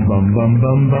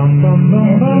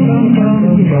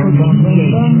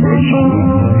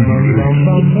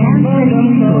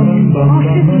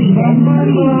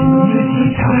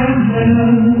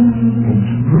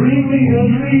 Bring me a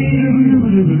dream,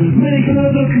 make her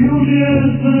the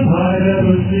cutest that I've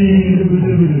ever seen.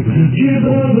 Give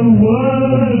her the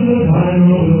word that I'm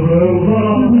not a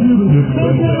rover,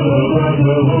 and tell her that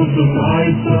her hopes and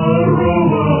nights are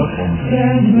over.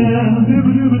 Sandman,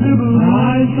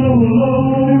 I'm so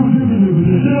alone,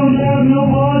 don't have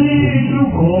nobody to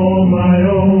call my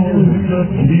own.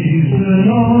 Please turn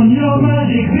on your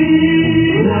magic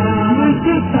beam,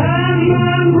 Mr.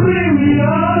 Sandman, bring me a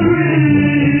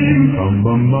dream.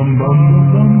 Anybody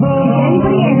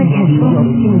ever tell you your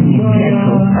tune is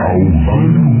dreadful? 1,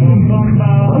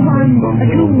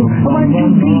 2, 1,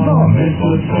 2, 3, 4.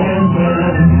 Mr.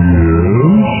 Sandman,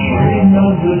 bring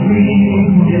us a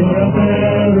dream. Give her a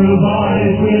pair of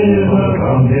eyes with a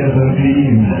come hither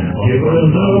beam. Give her a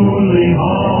lonely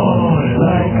heart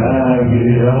like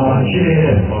Aggie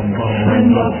Archer, and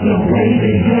lots of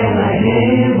crazy hair like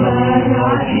Eva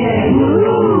Archer.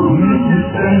 Mr.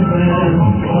 Sandman,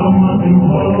 someone to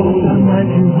hold,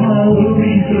 will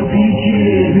be so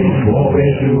peachy before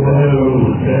we're too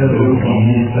old.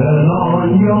 Please turn on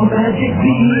your magic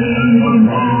beam,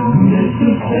 Mr.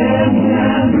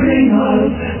 Sandman, bring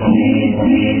us,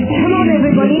 please. Come on,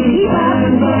 everybody, keep up.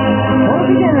 All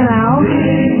together now.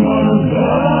 Bring us a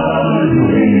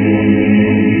dream.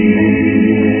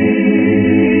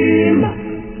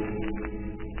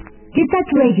 Did that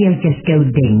radio just go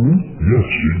ding? Yes,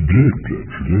 it did,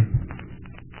 actually.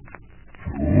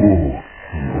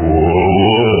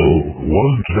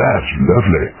 Wasn't that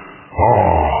lovely?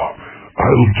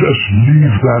 I'll just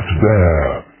leave that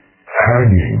there,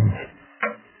 hanging.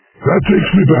 That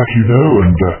takes me back, you know,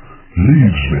 and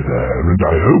leaves me there, and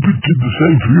I hope it did the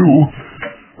same for you.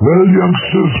 Well,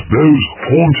 youngsters, those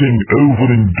haunting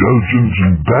overindulgence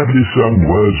and badly sung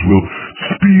words will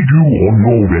speed you on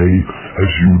your way as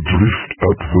you drift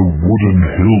up the wooden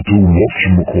hill to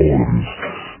whatchamacallums,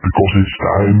 because it's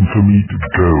time for me to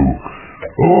go.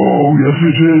 Oh, yes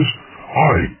it is.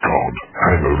 I can't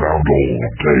hang around all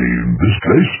day in this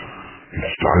place.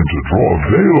 It's time to draw a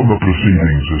veil on the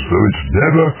proceedings as though it's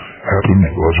never happened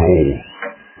at all.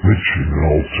 Which, in an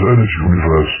alternate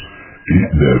universe, it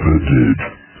never did.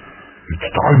 It's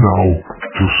time now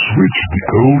to switch the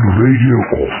old radio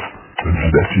off and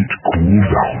let it cool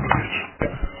down a bit.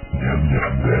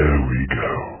 There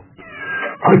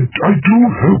I do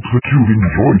hope that you've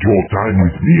enjoyed your time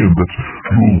with me and that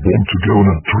you'll want to go on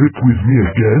a trip with me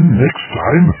again next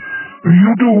time.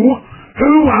 You do?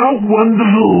 Oh, how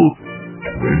wonderful!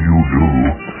 When you do,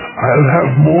 I'll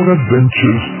have more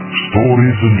adventures,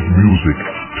 stories and music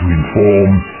to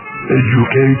inform,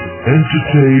 educate,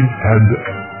 entertain, and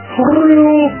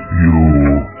thrill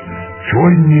you.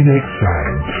 Join me next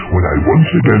time when I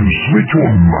once again switch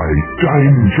on my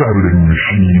time-traveling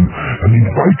machine and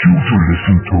invite you to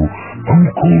listen to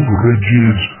Uncle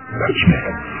Reggie's, that's me,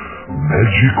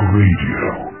 Magic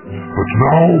Radio. But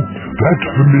now, that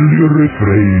familiar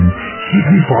refrain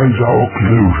signifies our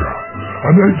closure,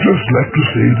 and I'd just like to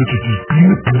say that it has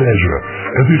been a pleasure,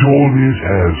 as it always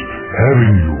has,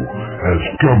 having you as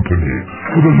company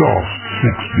for the last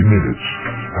 60 minutes.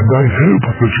 And I hope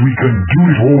that we can do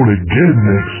it all again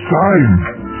next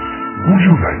time. Would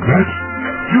you like that?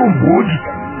 You would?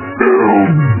 Oh,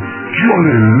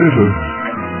 jolly livers.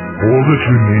 All that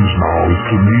remains now is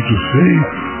for me to say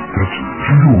that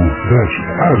you, that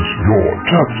as you're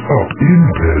tucked up in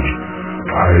bed,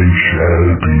 I shall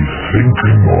be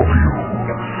thinking of you.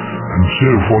 And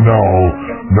so for now,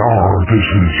 this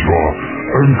is your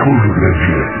Uncle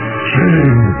Reggie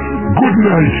saying, good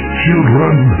night,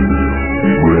 children,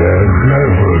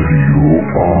 wherever you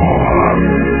are.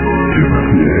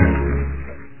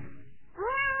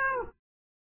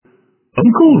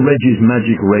 Uncle Reggie's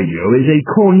Magic Radio is a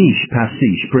Corniche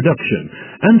pastiche production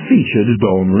and featured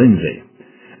Dawn Lindsay.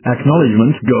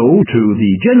 Acknowledgements go to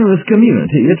the generous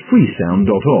community at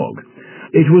freesound.org.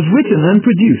 It was written and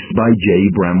produced by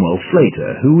J. Bramwell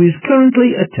Slater, who is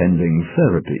currently attending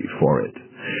therapy for it.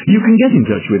 You can get in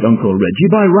touch with Uncle Reggie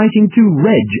by writing to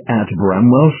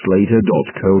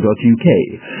reg@bramwellslater.co.uk.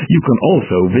 You can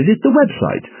also visit the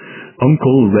website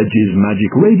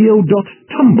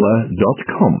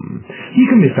unclereggiesmagicradio.tumblr.com. He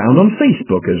can be found on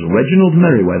Facebook as Reginald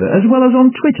Merriweather, as well as on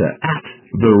Twitter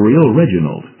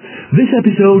 @TheRealReginald. This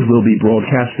episode will be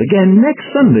broadcast again next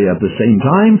Sunday at the same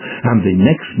time, and the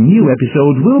next new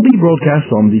episode will be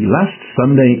broadcast on the last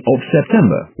Sunday of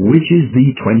September, which is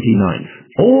the 29th.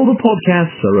 All the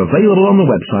podcasts are available on the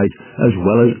website as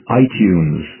well as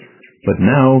iTunes. But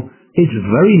now, it's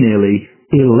very nearly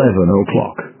 11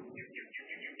 o'clock.